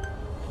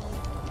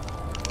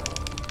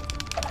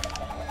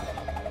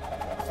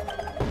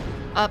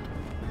 Up.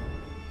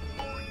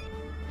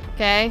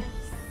 Okay.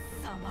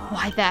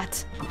 Why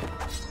that?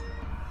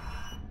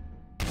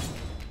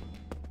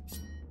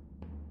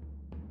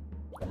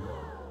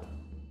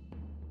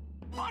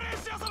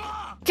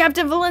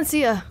 Captain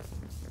Valencia!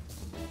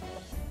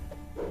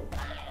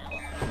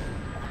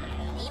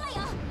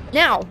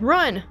 Now,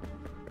 run!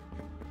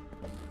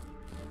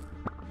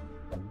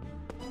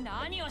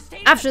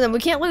 After them, we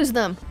can't lose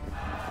them!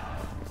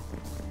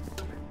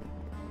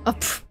 Oh,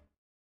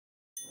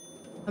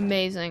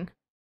 amazing.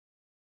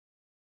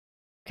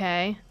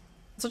 Okay.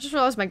 So I just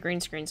realized my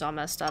green screen's all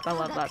messed up. I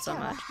love that so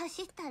much.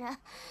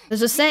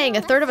 There's a saying,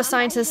 a third of a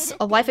scientist's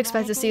life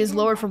expectancy is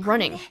lowered from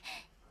running.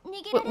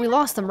 We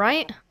lost them,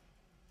 right?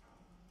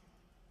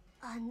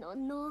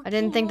 I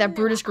didn't think that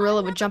Brutus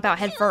Gorilla would jump out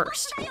head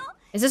first.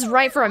 Is this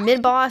right for a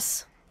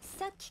mid-boss?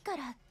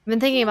 I've been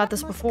thinking about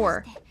this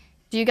before.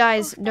 Do you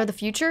guys know the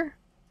future?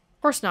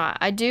 Of course not.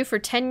 I do for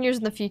 10 years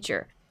in the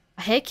future.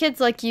 I hate kids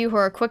like you who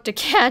are quick to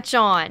catch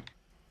on.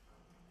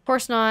 Of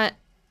course not.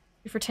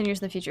 For 10 years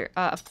in the future.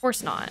 Of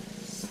course not.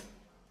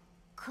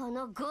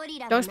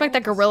 Don't expect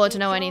that gorilla to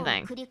know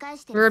anything.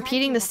 We're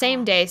repeating the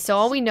same day, so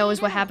all we know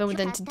is what happened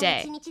within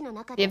today.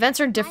 The events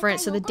are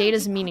different, so the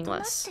data's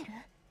meaningless.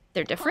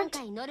 They're different?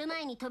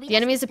 The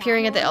enemies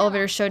appearing at the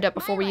elevator showed up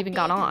before we even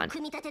got on.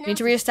 We need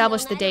to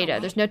reestablish the data.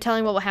 There's no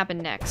telling what will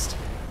happen next.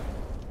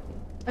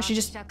 Oh, she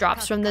just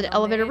drops from the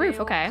elevator roof.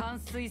 Okay.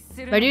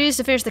 My duty is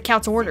to finish the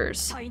Count's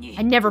orders.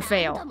 I never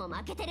fail.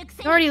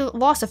 I already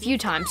lost a few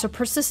times, so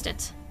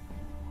persistent.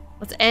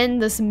 Let's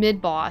end this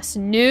mid-boss.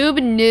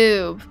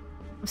 Noob.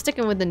 I'm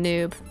sticking with the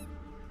noob.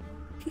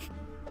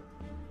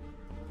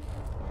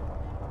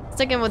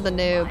 Sticking with the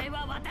noob.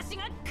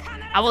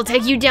 I will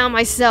take you down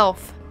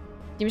myself.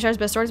 Demon Shire's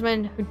best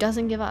swordsman who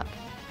doesn't give up.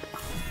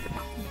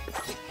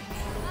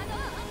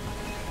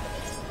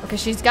 Okay,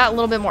 she's got a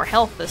little bit more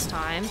health this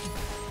time.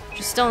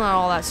 She's still not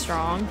all that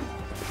strong.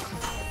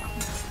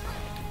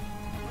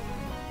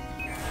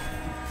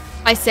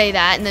 I say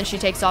that, and then she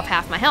takes off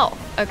half my health.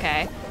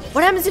 Okay.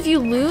 What happens if you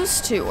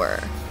lose to her?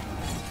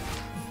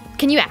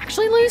 Can you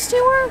actually lose to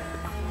her? I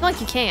feel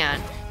like you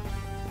can.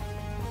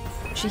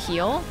 Does she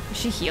heal? Is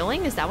she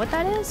healing? Is that what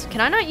that is?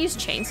 Can I not use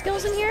chain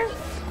skills in here?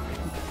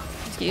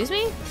 Excuse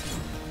me?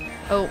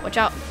 Oh, watch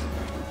out.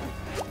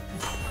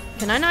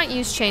 Can I not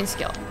use chain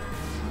skill?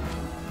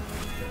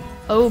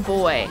 Oh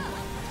boy.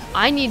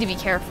 I need to be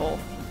careful.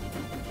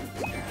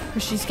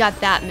 Because she's got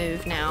that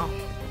move now.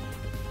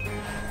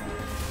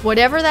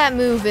 Whatever that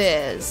move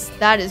is,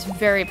 that is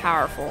very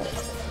powerful.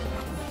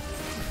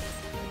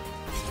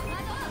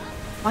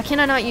 Why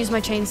can't I not use my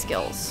chain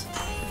skills?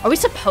 Are we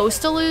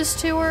supposed to lose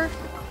to her?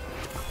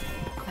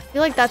 I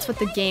feel like that's what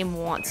the game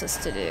wants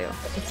us to do.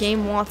 The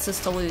game wants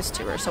us to lose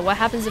to her. So what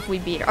happens if we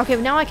beat her? Okay,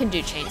 now I can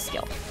do chain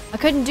skill. I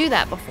couldn't do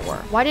that before.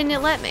 Why didn't it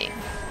let me?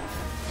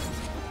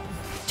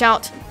 Watch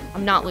out.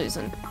 I'm not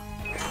losing.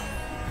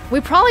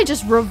 We probably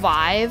just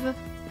revive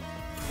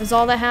is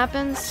all that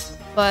happens,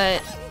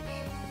 but...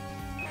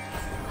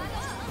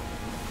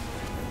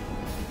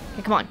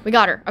 Okay, come on. We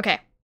got her. Okay.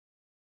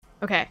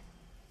 Okay.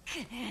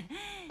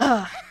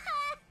 Ugh.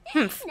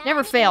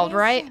 Never failed,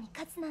 right?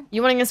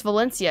 You went against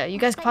Valencia. You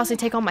guys could possibly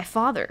take on my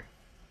father.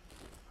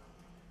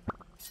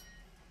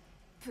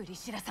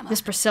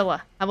 Miss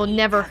Priscilla, I will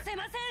never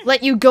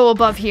let you go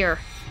above here.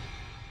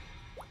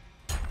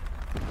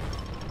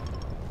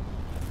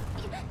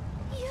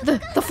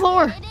 The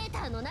floor!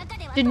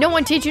 Did no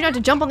one teach you not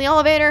to jump on the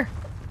elevator?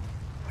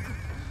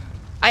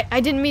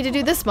 I didn't mean to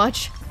do this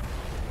much.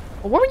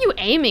 What were you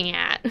aiming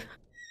at?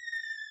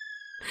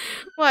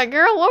 What,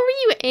 girl? What were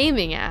you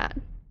aiming at?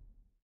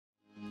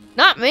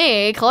 Not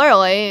me,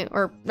 clearly.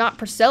 Or not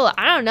Priscilla.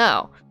 I don't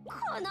know.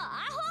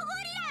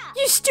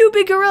 You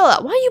stupid gorilla!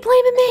 Why are you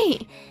blaming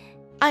me?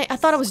 I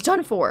thought I was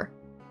done for.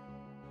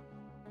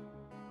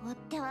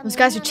 Those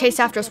guys who chase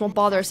after us won't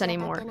bother us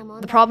anymore.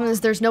 The problem is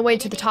there's no way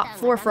to the top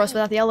floor for us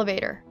without the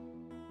elevator.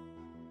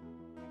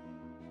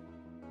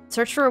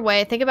 Search for a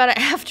way. Think about it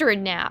after a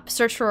nap.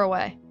 Search for a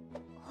way.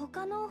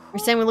 You're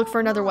saying we look for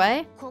another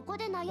way? Well,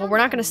 we're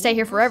not going to stay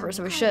here forever,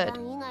 so we should.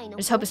 I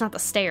just hope it's not the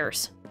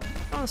stairs.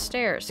 Oh, the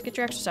stairs. Get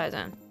your exercise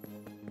in.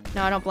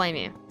 No, I don't blame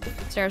you.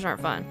 Stairs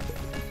aren't fun.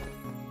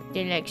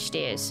 They like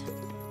stairs.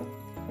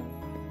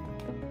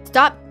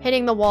 Stop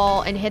hitting the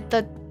wall and hit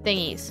the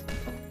thingies.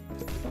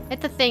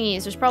 Hit the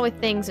thingies. There's probably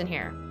things in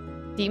here.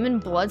 Demon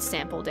blood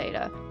sample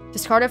data.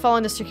 Discarded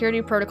following the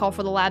security protocol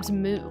for the lab's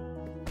move.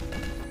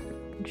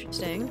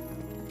 Interesting.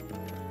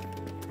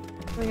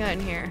 What do we got in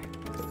here?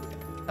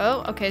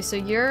 Oh, okay, so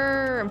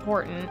you're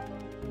important.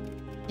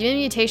 Demon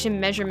mutation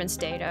measurements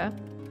data.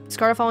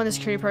 Discarded following the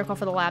security protocol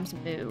for the lab's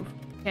move.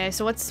 Okay,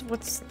 so what's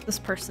this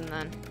person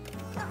then?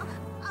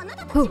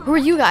 Who are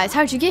you guys?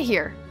 How'd you get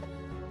here?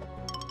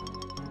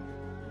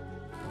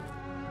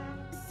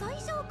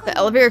 The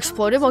elevator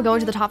exploded while going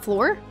to the top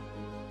floor?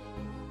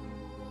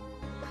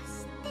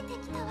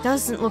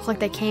 Doesn't look like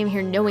they came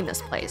here knowing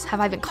this place. Have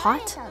I been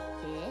caught?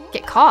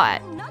 Get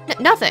caught?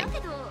 Nothing.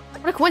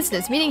 What a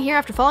coincidence, meeting here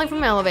after falling from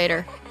an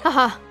elevator.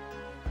 Haha.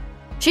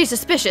 She's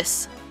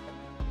suspicious.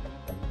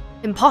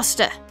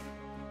 Imposter.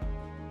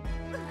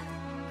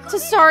 So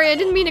sorry, I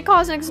didn't mean to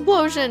cause an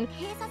explosion.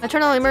 I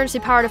turned on the emergency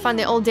power to find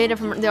the old data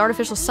from the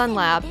artificial sun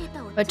lab.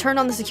 But I turned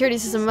on the security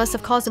system and must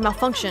have caused a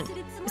malfunction.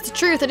 It's the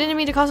truth, I didn't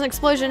mean to cause an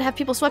explosion and have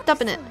people swept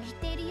up in it.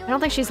 I don't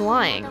think she's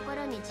lying.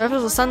 The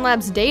artificial sun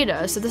lab's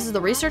data, so this is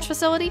the research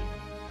facility?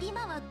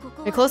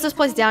 We closed this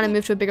place down and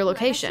moved to a bigger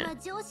location.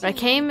 But I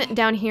came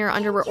down here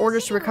under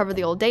orders to recover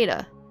the old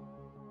data.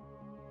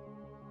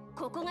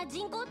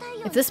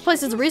 If this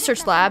place is a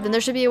research lab, then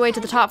there should be a way to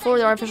the top floor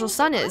where the artificial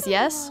sun is,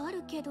 yes?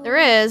 There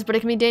is, but it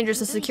can be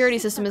dangerous if the security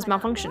system is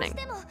malfunctioning.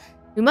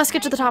 We must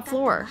get to the top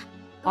floor.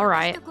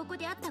 Alright.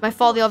 It's my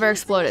fault the elevator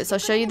exploded, so I'll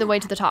show you the way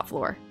to the top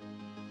floor.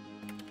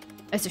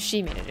 Oh, so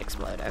she made it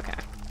explode. Okay.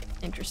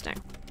 Interesting.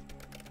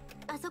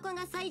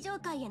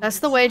 That's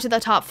the way to the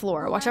top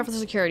floor. Watch out for the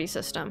security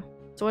system.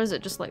 So what is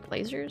it? Just like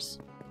lasers? Is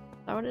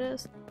that what it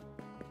is?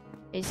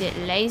 Is it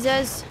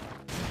lasers?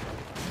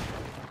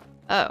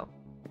 Oh.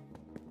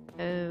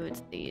 Oh,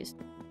 it's these.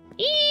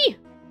 Eee!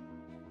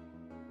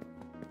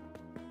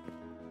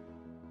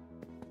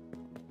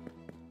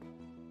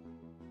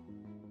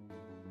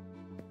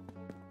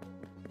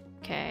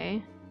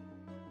 Okay.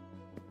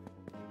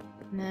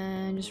 And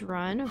then just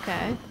run.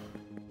 Okay.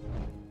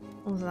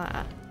 What was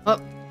that? Oh.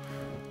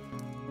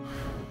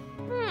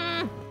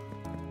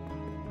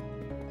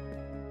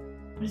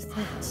 What is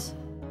this?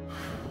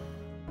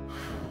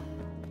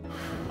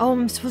 Oh,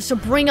 I'm supposed to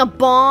bring a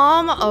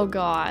bomb? Oh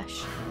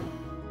gosh.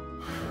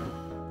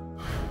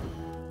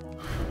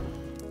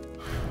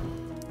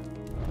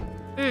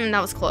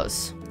 That was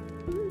close.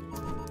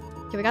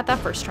 Okay, we got that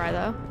first try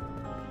though.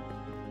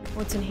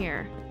 What's in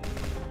here?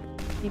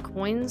 Any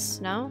coins?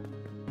 No?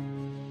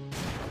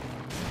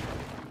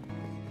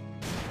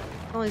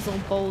 All these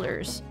little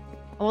boulders.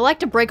 I would like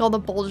to break all the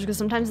boulders because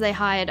sometimes they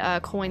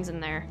hide coins in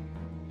there.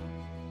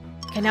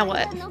 Okay, now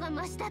what?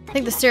 I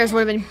think the stairs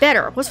would have been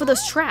better. What's with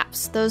those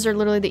traps? Those are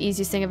literally the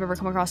easiest thing I've ever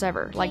come across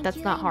ever. Like, that's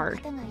not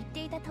hard.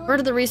 Word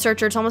to the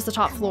researcher, it's almost the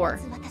top floor.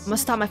 I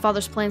must stop my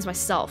father's plans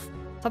myself.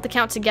 Stop the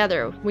count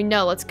together. We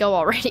know, let's go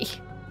already.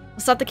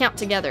 Let's stop the count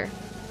together.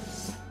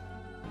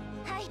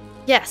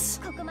 Yes.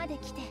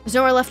 There's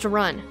nowhere left to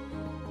run.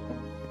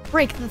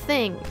 Break the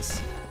things.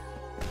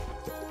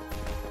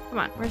 Come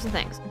on, where's the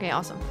things? Okay,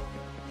 awesome.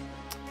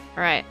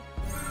 Alright.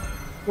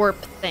 Warp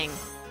thing.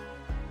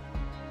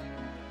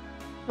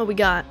 What we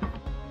got?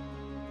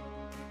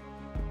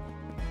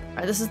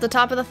 Alright, this is the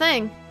top of the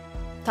thing.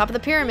 Top of the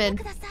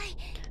pyramid.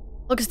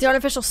 Look, it's the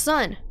artificial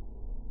sun.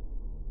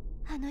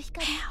 Wow.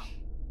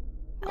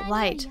 That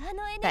light.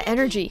 That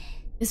energy.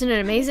 Isn't it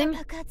amazing?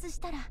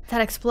 If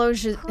that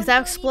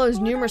explodes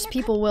numerous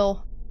people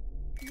will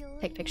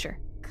take picture.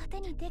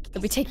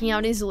 They'll be taken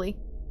out easily.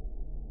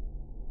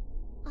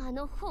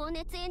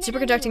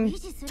 Superconducting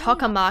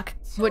tokamak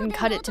wouldn't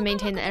cut it to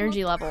maintain the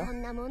energy level.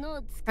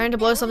 Trying to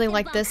blow something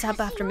like this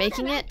after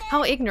making it?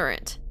 How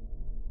ignorant.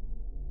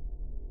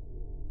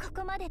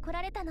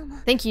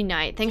 Thank you,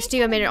 Knight. Thanks to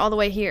you, I made it all the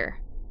way here.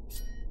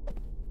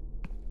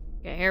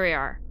 Okay, here we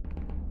are.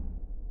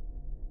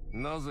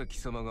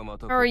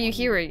 How are you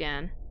here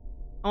again?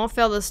 I won't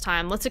fail this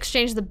time. Let's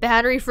exchange the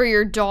battery for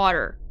your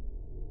daughter.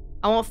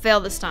 I won't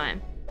fail this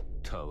time.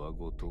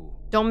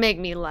 Don't make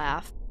me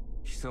laugh.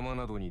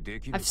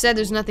 I've said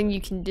there's nothing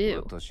you can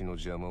do.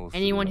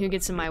 Anyone who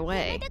gets in my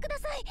way.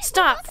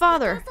 Stop,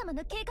 father!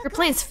 Your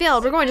plan's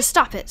failed. We're going to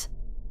stop it.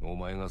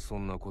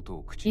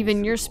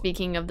 Even you're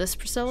speaking of this,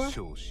 Priscilla?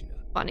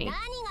 Funny.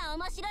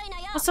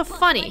 What's so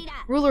funny?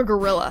 Ruler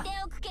Gorilla.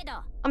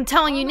 I'm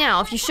telling you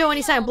now, if you show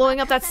any sign of blowing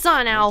up that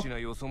sun, I'll...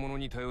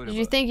 Did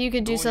you think you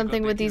could do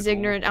something with these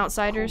ignorant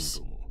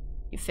outsiders?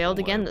 You failed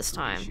again this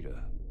time,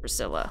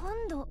 Priscilla.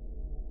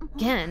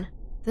 Again?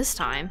 This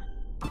time?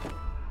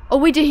 Oh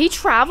wait, did he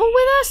travel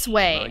with us?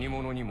 Wait.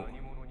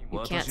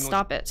 You can't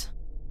stop it.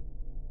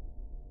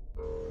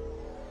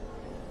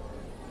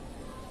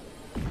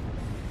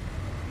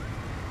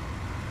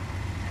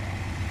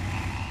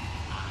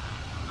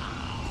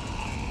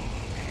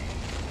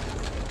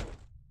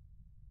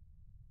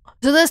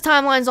 So this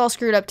timeline's all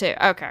screwed up too.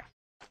 Okay.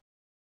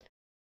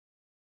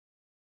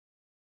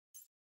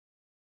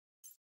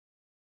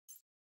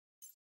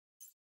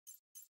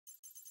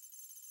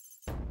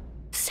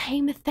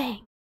 Same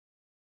thing.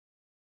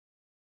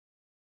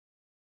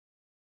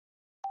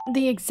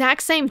 The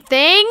exact same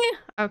thing?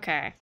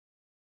 Okay.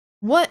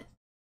 What?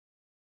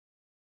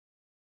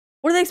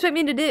 What do they expect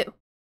me to do?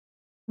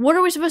 What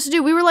are we supposed to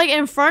do? We were like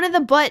in front of the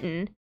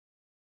button.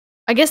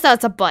 I guess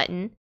that's a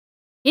button.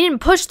 He didn't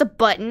push the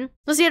button,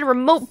 unless he had a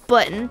remote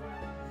button.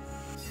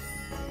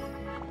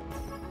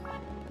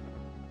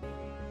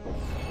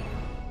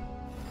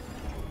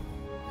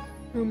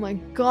 Oh my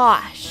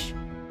gosh.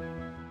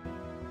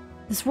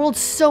 This world's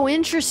so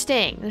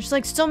interesting. There's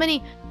like so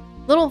many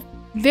little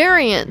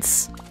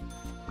variants.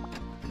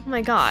 Oh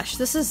my gosh,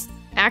 this is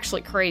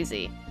actually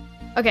crazy.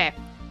 Okay,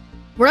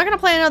 we're not gonna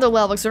play another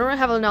level because we don't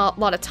have a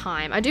lot of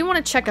time. I do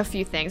want to check a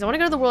few things. I want to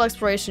go to the World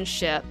Exploration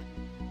ship.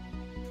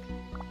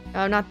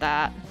 Oh, not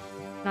that.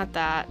 Not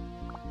that.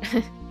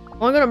 I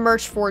want to go to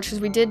Merch Forge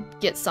because we did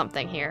get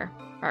something here.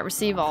 Alright,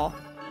 receive all.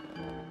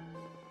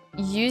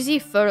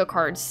 Yuzi photo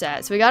card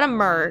set. So we got a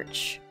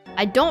merch.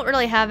 I don't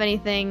really have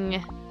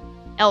anything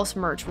else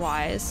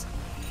merch-wise.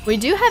 We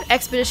do have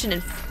Expedition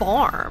and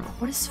Farm.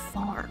 What is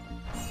Farm?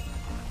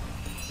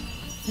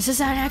 Is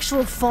this an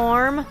actual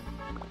farm?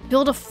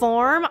 Build a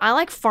farm? I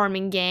like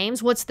farming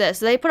games. What's this?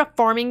 Did they put a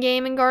farming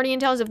game in Guardian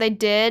Tales? If they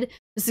did,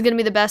 this is going to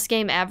be the best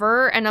game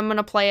ever, and I'm going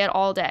to play it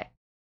all day.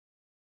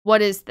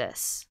 What is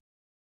this?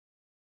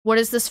 What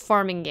is this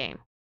farming game?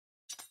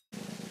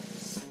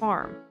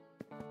 Farm.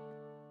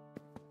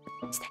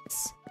 What's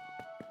this?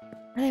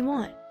 What do they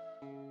want?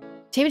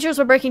 Obtain materials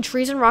by breaking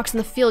trees and rocks in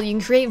the field. You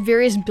can create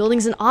various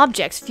buildings and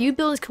objects. Few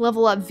buildings can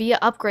level up via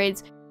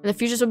upgrades, and the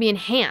futures will be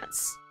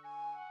enhanced.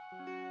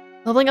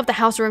 Leveling up the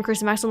house will increase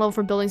the maximum level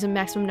for buildings and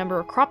maximum number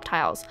of crop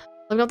tiles.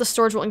 Leveling up the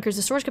storage will increase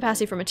the storage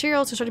capacity for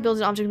materials. Constructed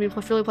buildings and objects will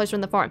be freely placed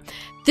within the farm.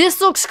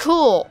 This looks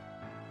cool!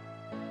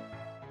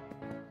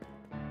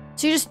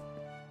 So you just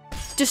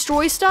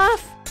destroy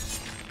stuff?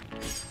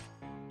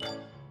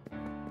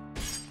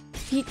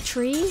 Eat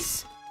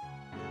trees?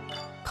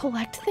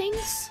 Collect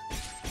things?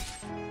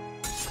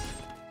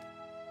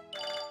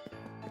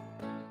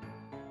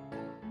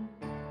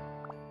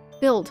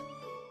 Build.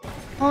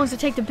 How long does it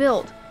take to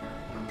build?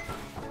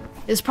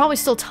 It's probably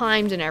still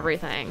timed and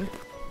everything.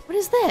 What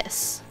is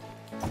this?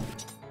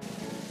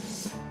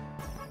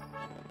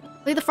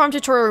 Play the farm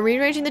tutorial,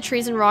 rearranging the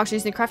trees and rocks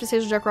using the crafted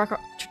hazel rock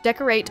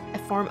decorate a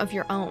farm of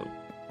your own.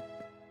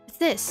 What's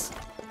this?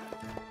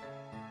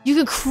 You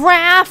can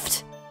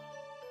craft!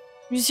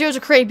 Use heroes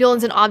to create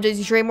buildings and objects.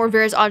 You create more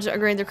various objects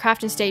that are in their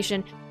crafting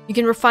station. You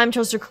can refine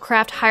materials to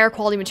craft higher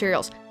quality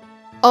materials.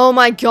 Oh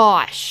my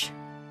gosh.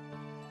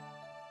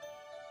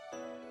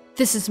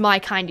 This is my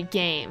kind of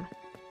game.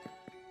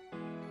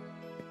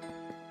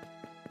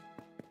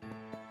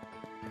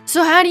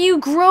 So how do you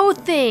grow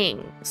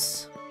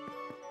things?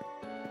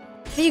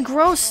 How do you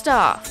grow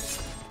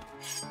stuff?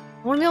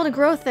 I want to be able to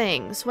grow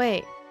things.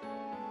 Wait.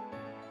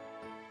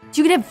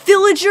 You can have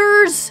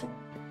villagers!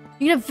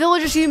 You can have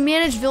villagers, you can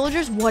manage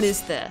villagers? What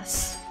is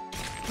this?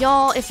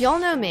 Y'all, if y'all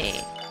know me,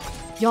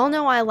 y'all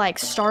know I like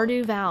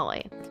Stardew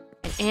Valley,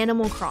 and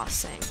Animal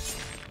Crossing,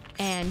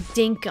 and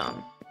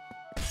Dinkum,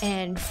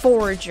 and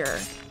Forager,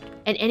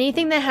 and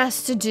anything that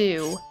has to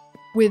do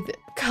with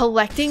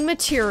collecting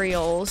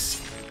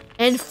materials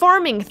and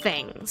farming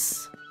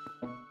things.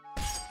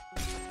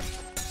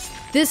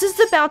 This is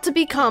about to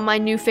become my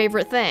new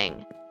favorite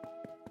thing.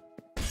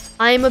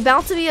 I am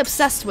about to be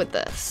obsessed with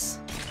this.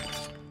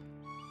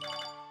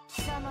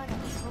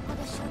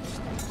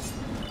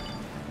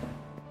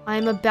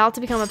 I'm about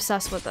to become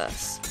obsessed with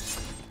this.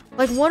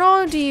 Like, what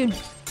all do you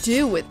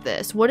do with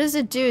this? What does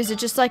it do? Is it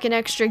just like an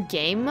extra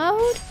game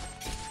mode?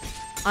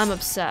 I'm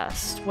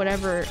obsessed.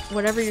 Whatever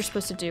you're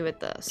supposed to do with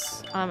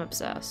this, I'm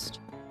obsessed.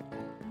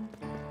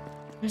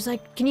 There's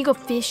like, can you go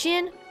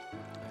fishing?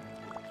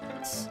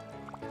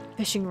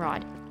 Fishing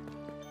rod.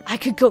 I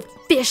could go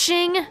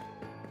fishing?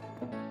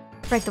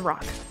 Break the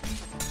rock.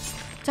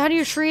 So how do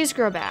your trees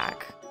grow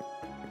back?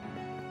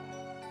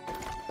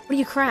 What do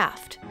you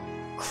craft?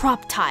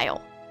 Crop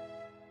tile.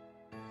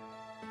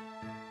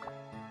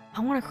 I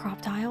want a crop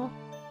tile.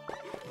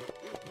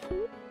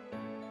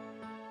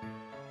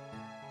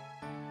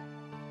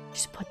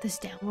 Just put this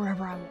down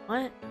wherever I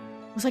want.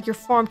 Looks like your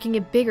farm can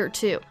get bigger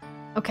too.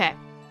 Okay.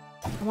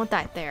 I want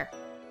that there.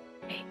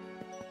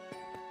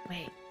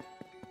 Wait.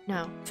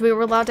 No. So we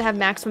were allowed to have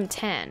maximum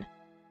 10.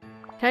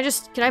 Can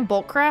I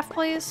bulk craft,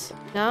 please?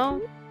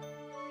 No?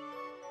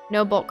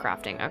 No bulk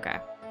crafting. Okay.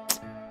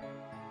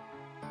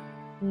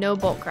 No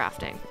bulk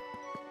crafting.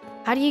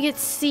 How do you get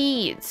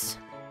seeds?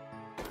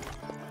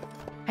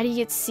 How do you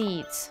get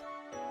seeds?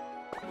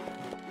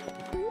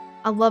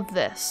 I love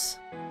this.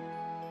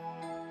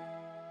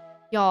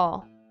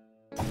 Y'all.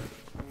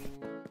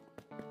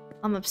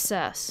 I'm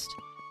obsessed.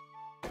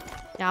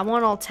 Yeah, I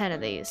want all 10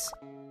 of these.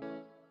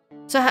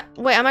 So,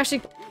 wait, I'm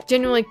actually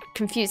genuinely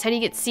confused. How do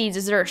you get seeds?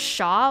 Is there a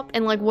shop?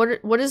 And like,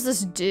 what does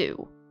this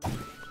do?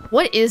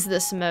 What is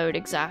this mode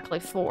exactly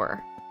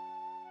for?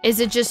 Is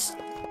it just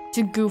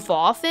to goof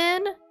off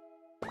in?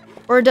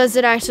 Or does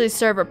it actually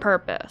serve a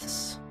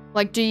purpose?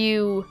 Like, do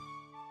you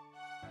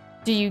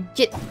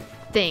get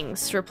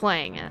things for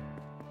playing it?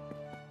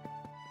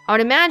 I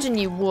would imagine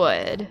you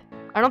would.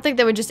 I don't think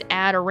they would just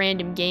add a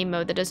random game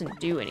mode that doesn't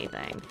do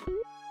anything.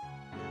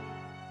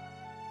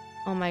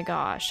 Oh my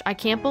gosh. I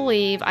can't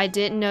believe I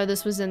didn't know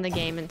this was in the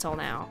game until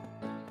now.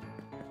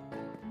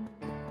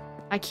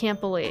 I can't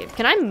believe.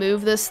 Can I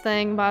move this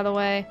thing, by the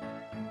way?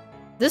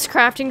 This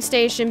crafting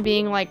station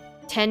being like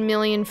 10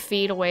 million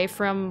feet away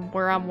from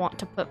where I want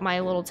to put my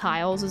little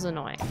tiles is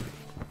annoying.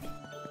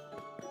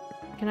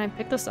 Can I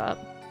pick this up?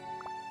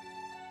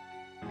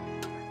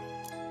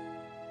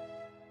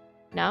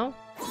 No?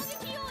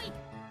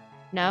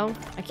 No,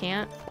 I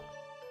can't.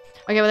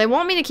 Okay, well, they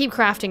want me to keep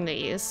crafting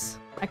these.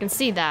 I can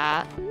see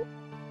that.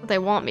 What they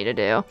want me to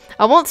do.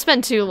 I won't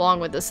spend too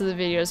long with this so the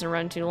video doesn't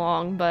run too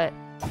long, but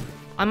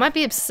I might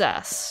be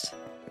obsessed.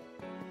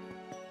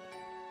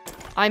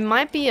 I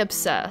might be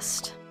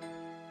obsessed.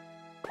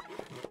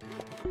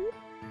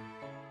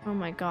 Oh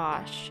my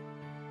gosh.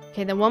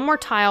 Okay, then one more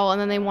tile and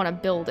then they want a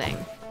building.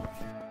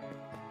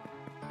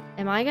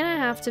 Am I gonna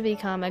have to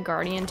become a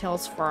Guardian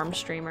Tales farm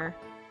streamer?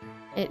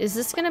 Is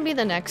this gonna be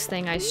the next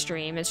thing I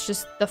stream? It's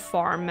just the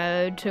farm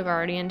mode to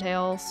Guardian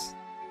Tales.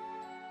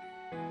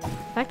 The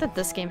fact that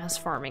this game has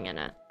farming in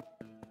it.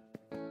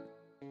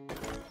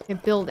 Okay,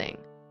 building.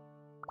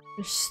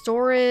 There's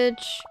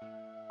storage.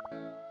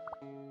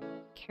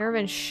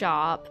 Caravan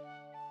shop.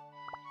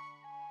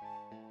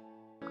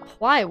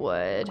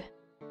 Plywood.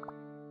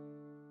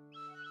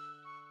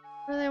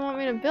 What do they want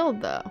me to build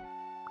though?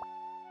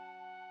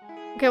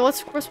 Okay,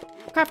 let's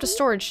craft a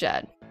storage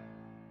shed.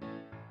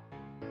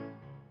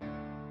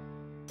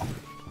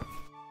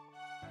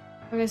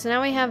 Okay, so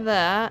now we have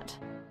that.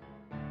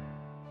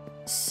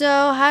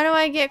 So, how do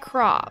I get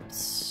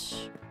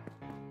crops?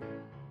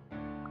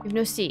 We have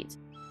no seeds.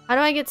 How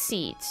do I get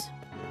seeds?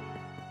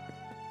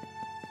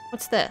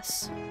 What's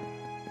this?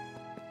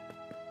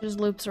 It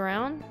just loops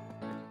around?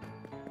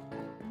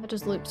 That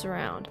just loops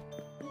around.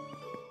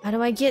 How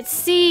do I get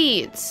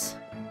seeds?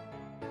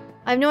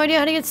 I have no idea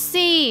how to get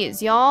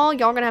seeds, y'all.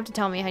 Y'all gonna have to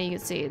tell me how you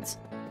get seeds.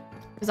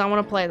 Because I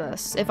want to play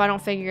this. If I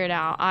don't figure it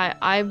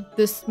out,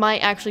 this might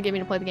actually get me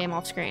to play the game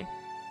off screen.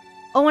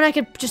 Oh, and I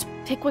could just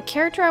pick what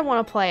character I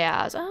want to play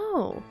as.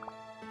 Oh.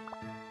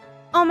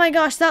 Oh my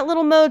gosh, that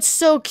little mode's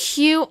so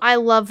cute. I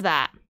love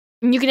that.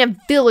 And you can have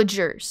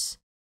villagers.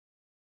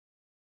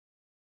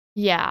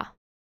 Yeah.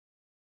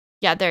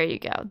 Yeah, there you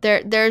go.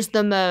 There's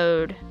the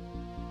mode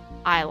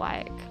I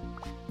like.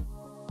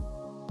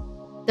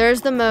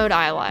 There's the mode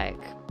I like.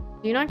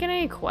 Do you not get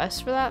any quests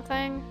for that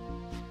thing?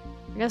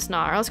 I guess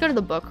not. Alright, let's go to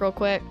the book real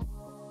quick.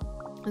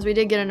 Because we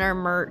did get an earn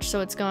merch, so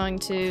it's going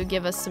to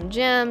give us some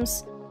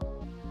gems.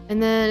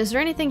 And then, is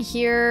there anything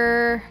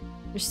here?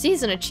 There's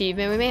season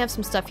achievement. We may have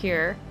some stuff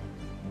here.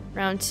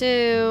 Round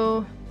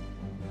 2.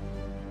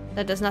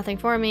 That does nothing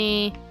for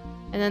me.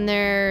 And then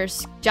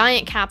there's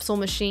giant capsule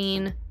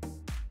machine.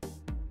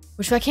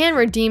 Which I can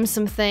redeem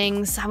some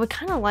things. I would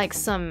kind of like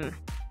some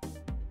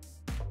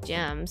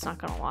gems, not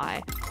gonna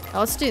lie. Oh,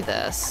 let's do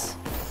this.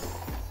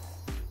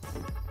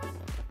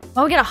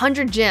 Oh, we get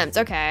 100 gems.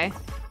 Okay.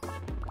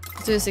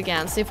 Let's do this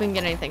again. See if we can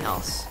get anything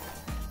else.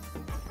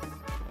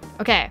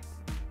 Okay.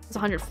 There's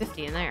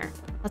 150 in there.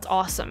 That's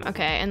awesome.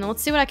 Okay, and then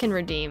let's see what I can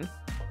redeem.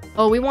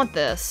 Oh, we want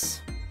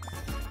this.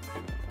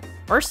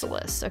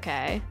 Merciless.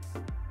 Okay.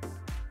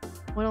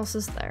 What else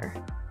is there?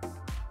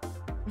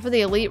 For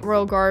the Elite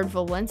Royal Guard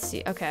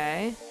Valencia.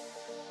 Okay.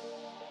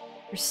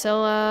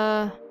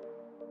 Priscilla.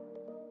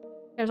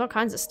 There's all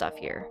kinds of stuff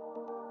here.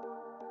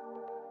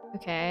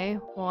 Okay.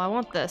 Well, I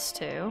want this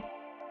too.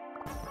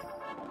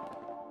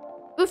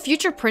 Ooh,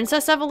 future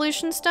princess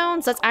evolution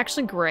stones? That's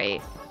actually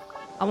great.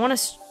 I want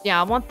to, yeah,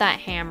 I want that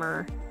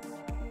hammer.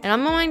 And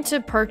I'm going to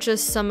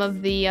purchase some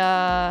of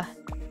the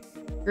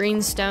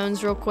green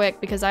stones real quick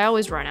because I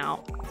always run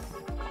out.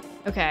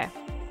 Okay.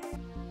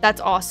 That's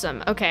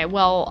awesome. Okay,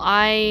 well,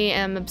 I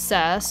am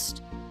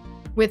obsessed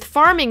with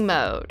farming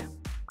mode.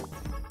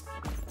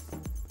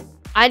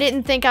 I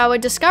didn't think I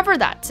would discover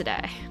that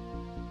today.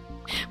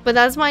 But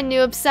that's my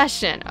new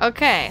obsession.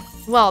 Okay,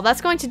 well,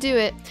 that's going to do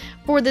it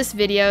for this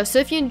video. So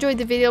if you enjoyed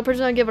the video, please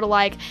don't give it a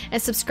like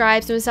and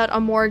subscribe to miss out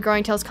on more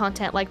Growing Tales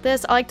content like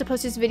this. I like to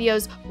post these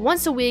videos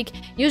once a week,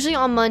 usually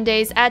on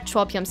Mondays at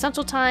 12 p.m.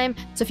 Central Time.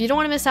 So if you don't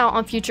want to miss out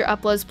on future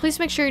uploads, please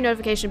make sure your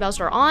notification bells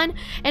are on.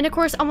 And of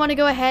course, I want to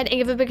go ahead and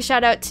give a big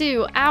shout out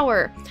to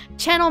our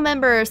channel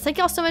members. Thank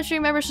y'all so much for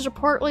your membership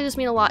support. It really does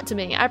mean a lot to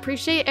me. I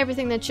appreciate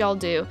everything that y'all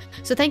do.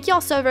 So thank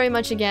y'all so very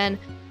much again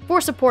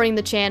for supporting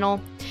the channel.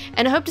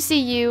 And I hope to see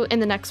you in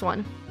the next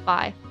one.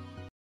 Bye.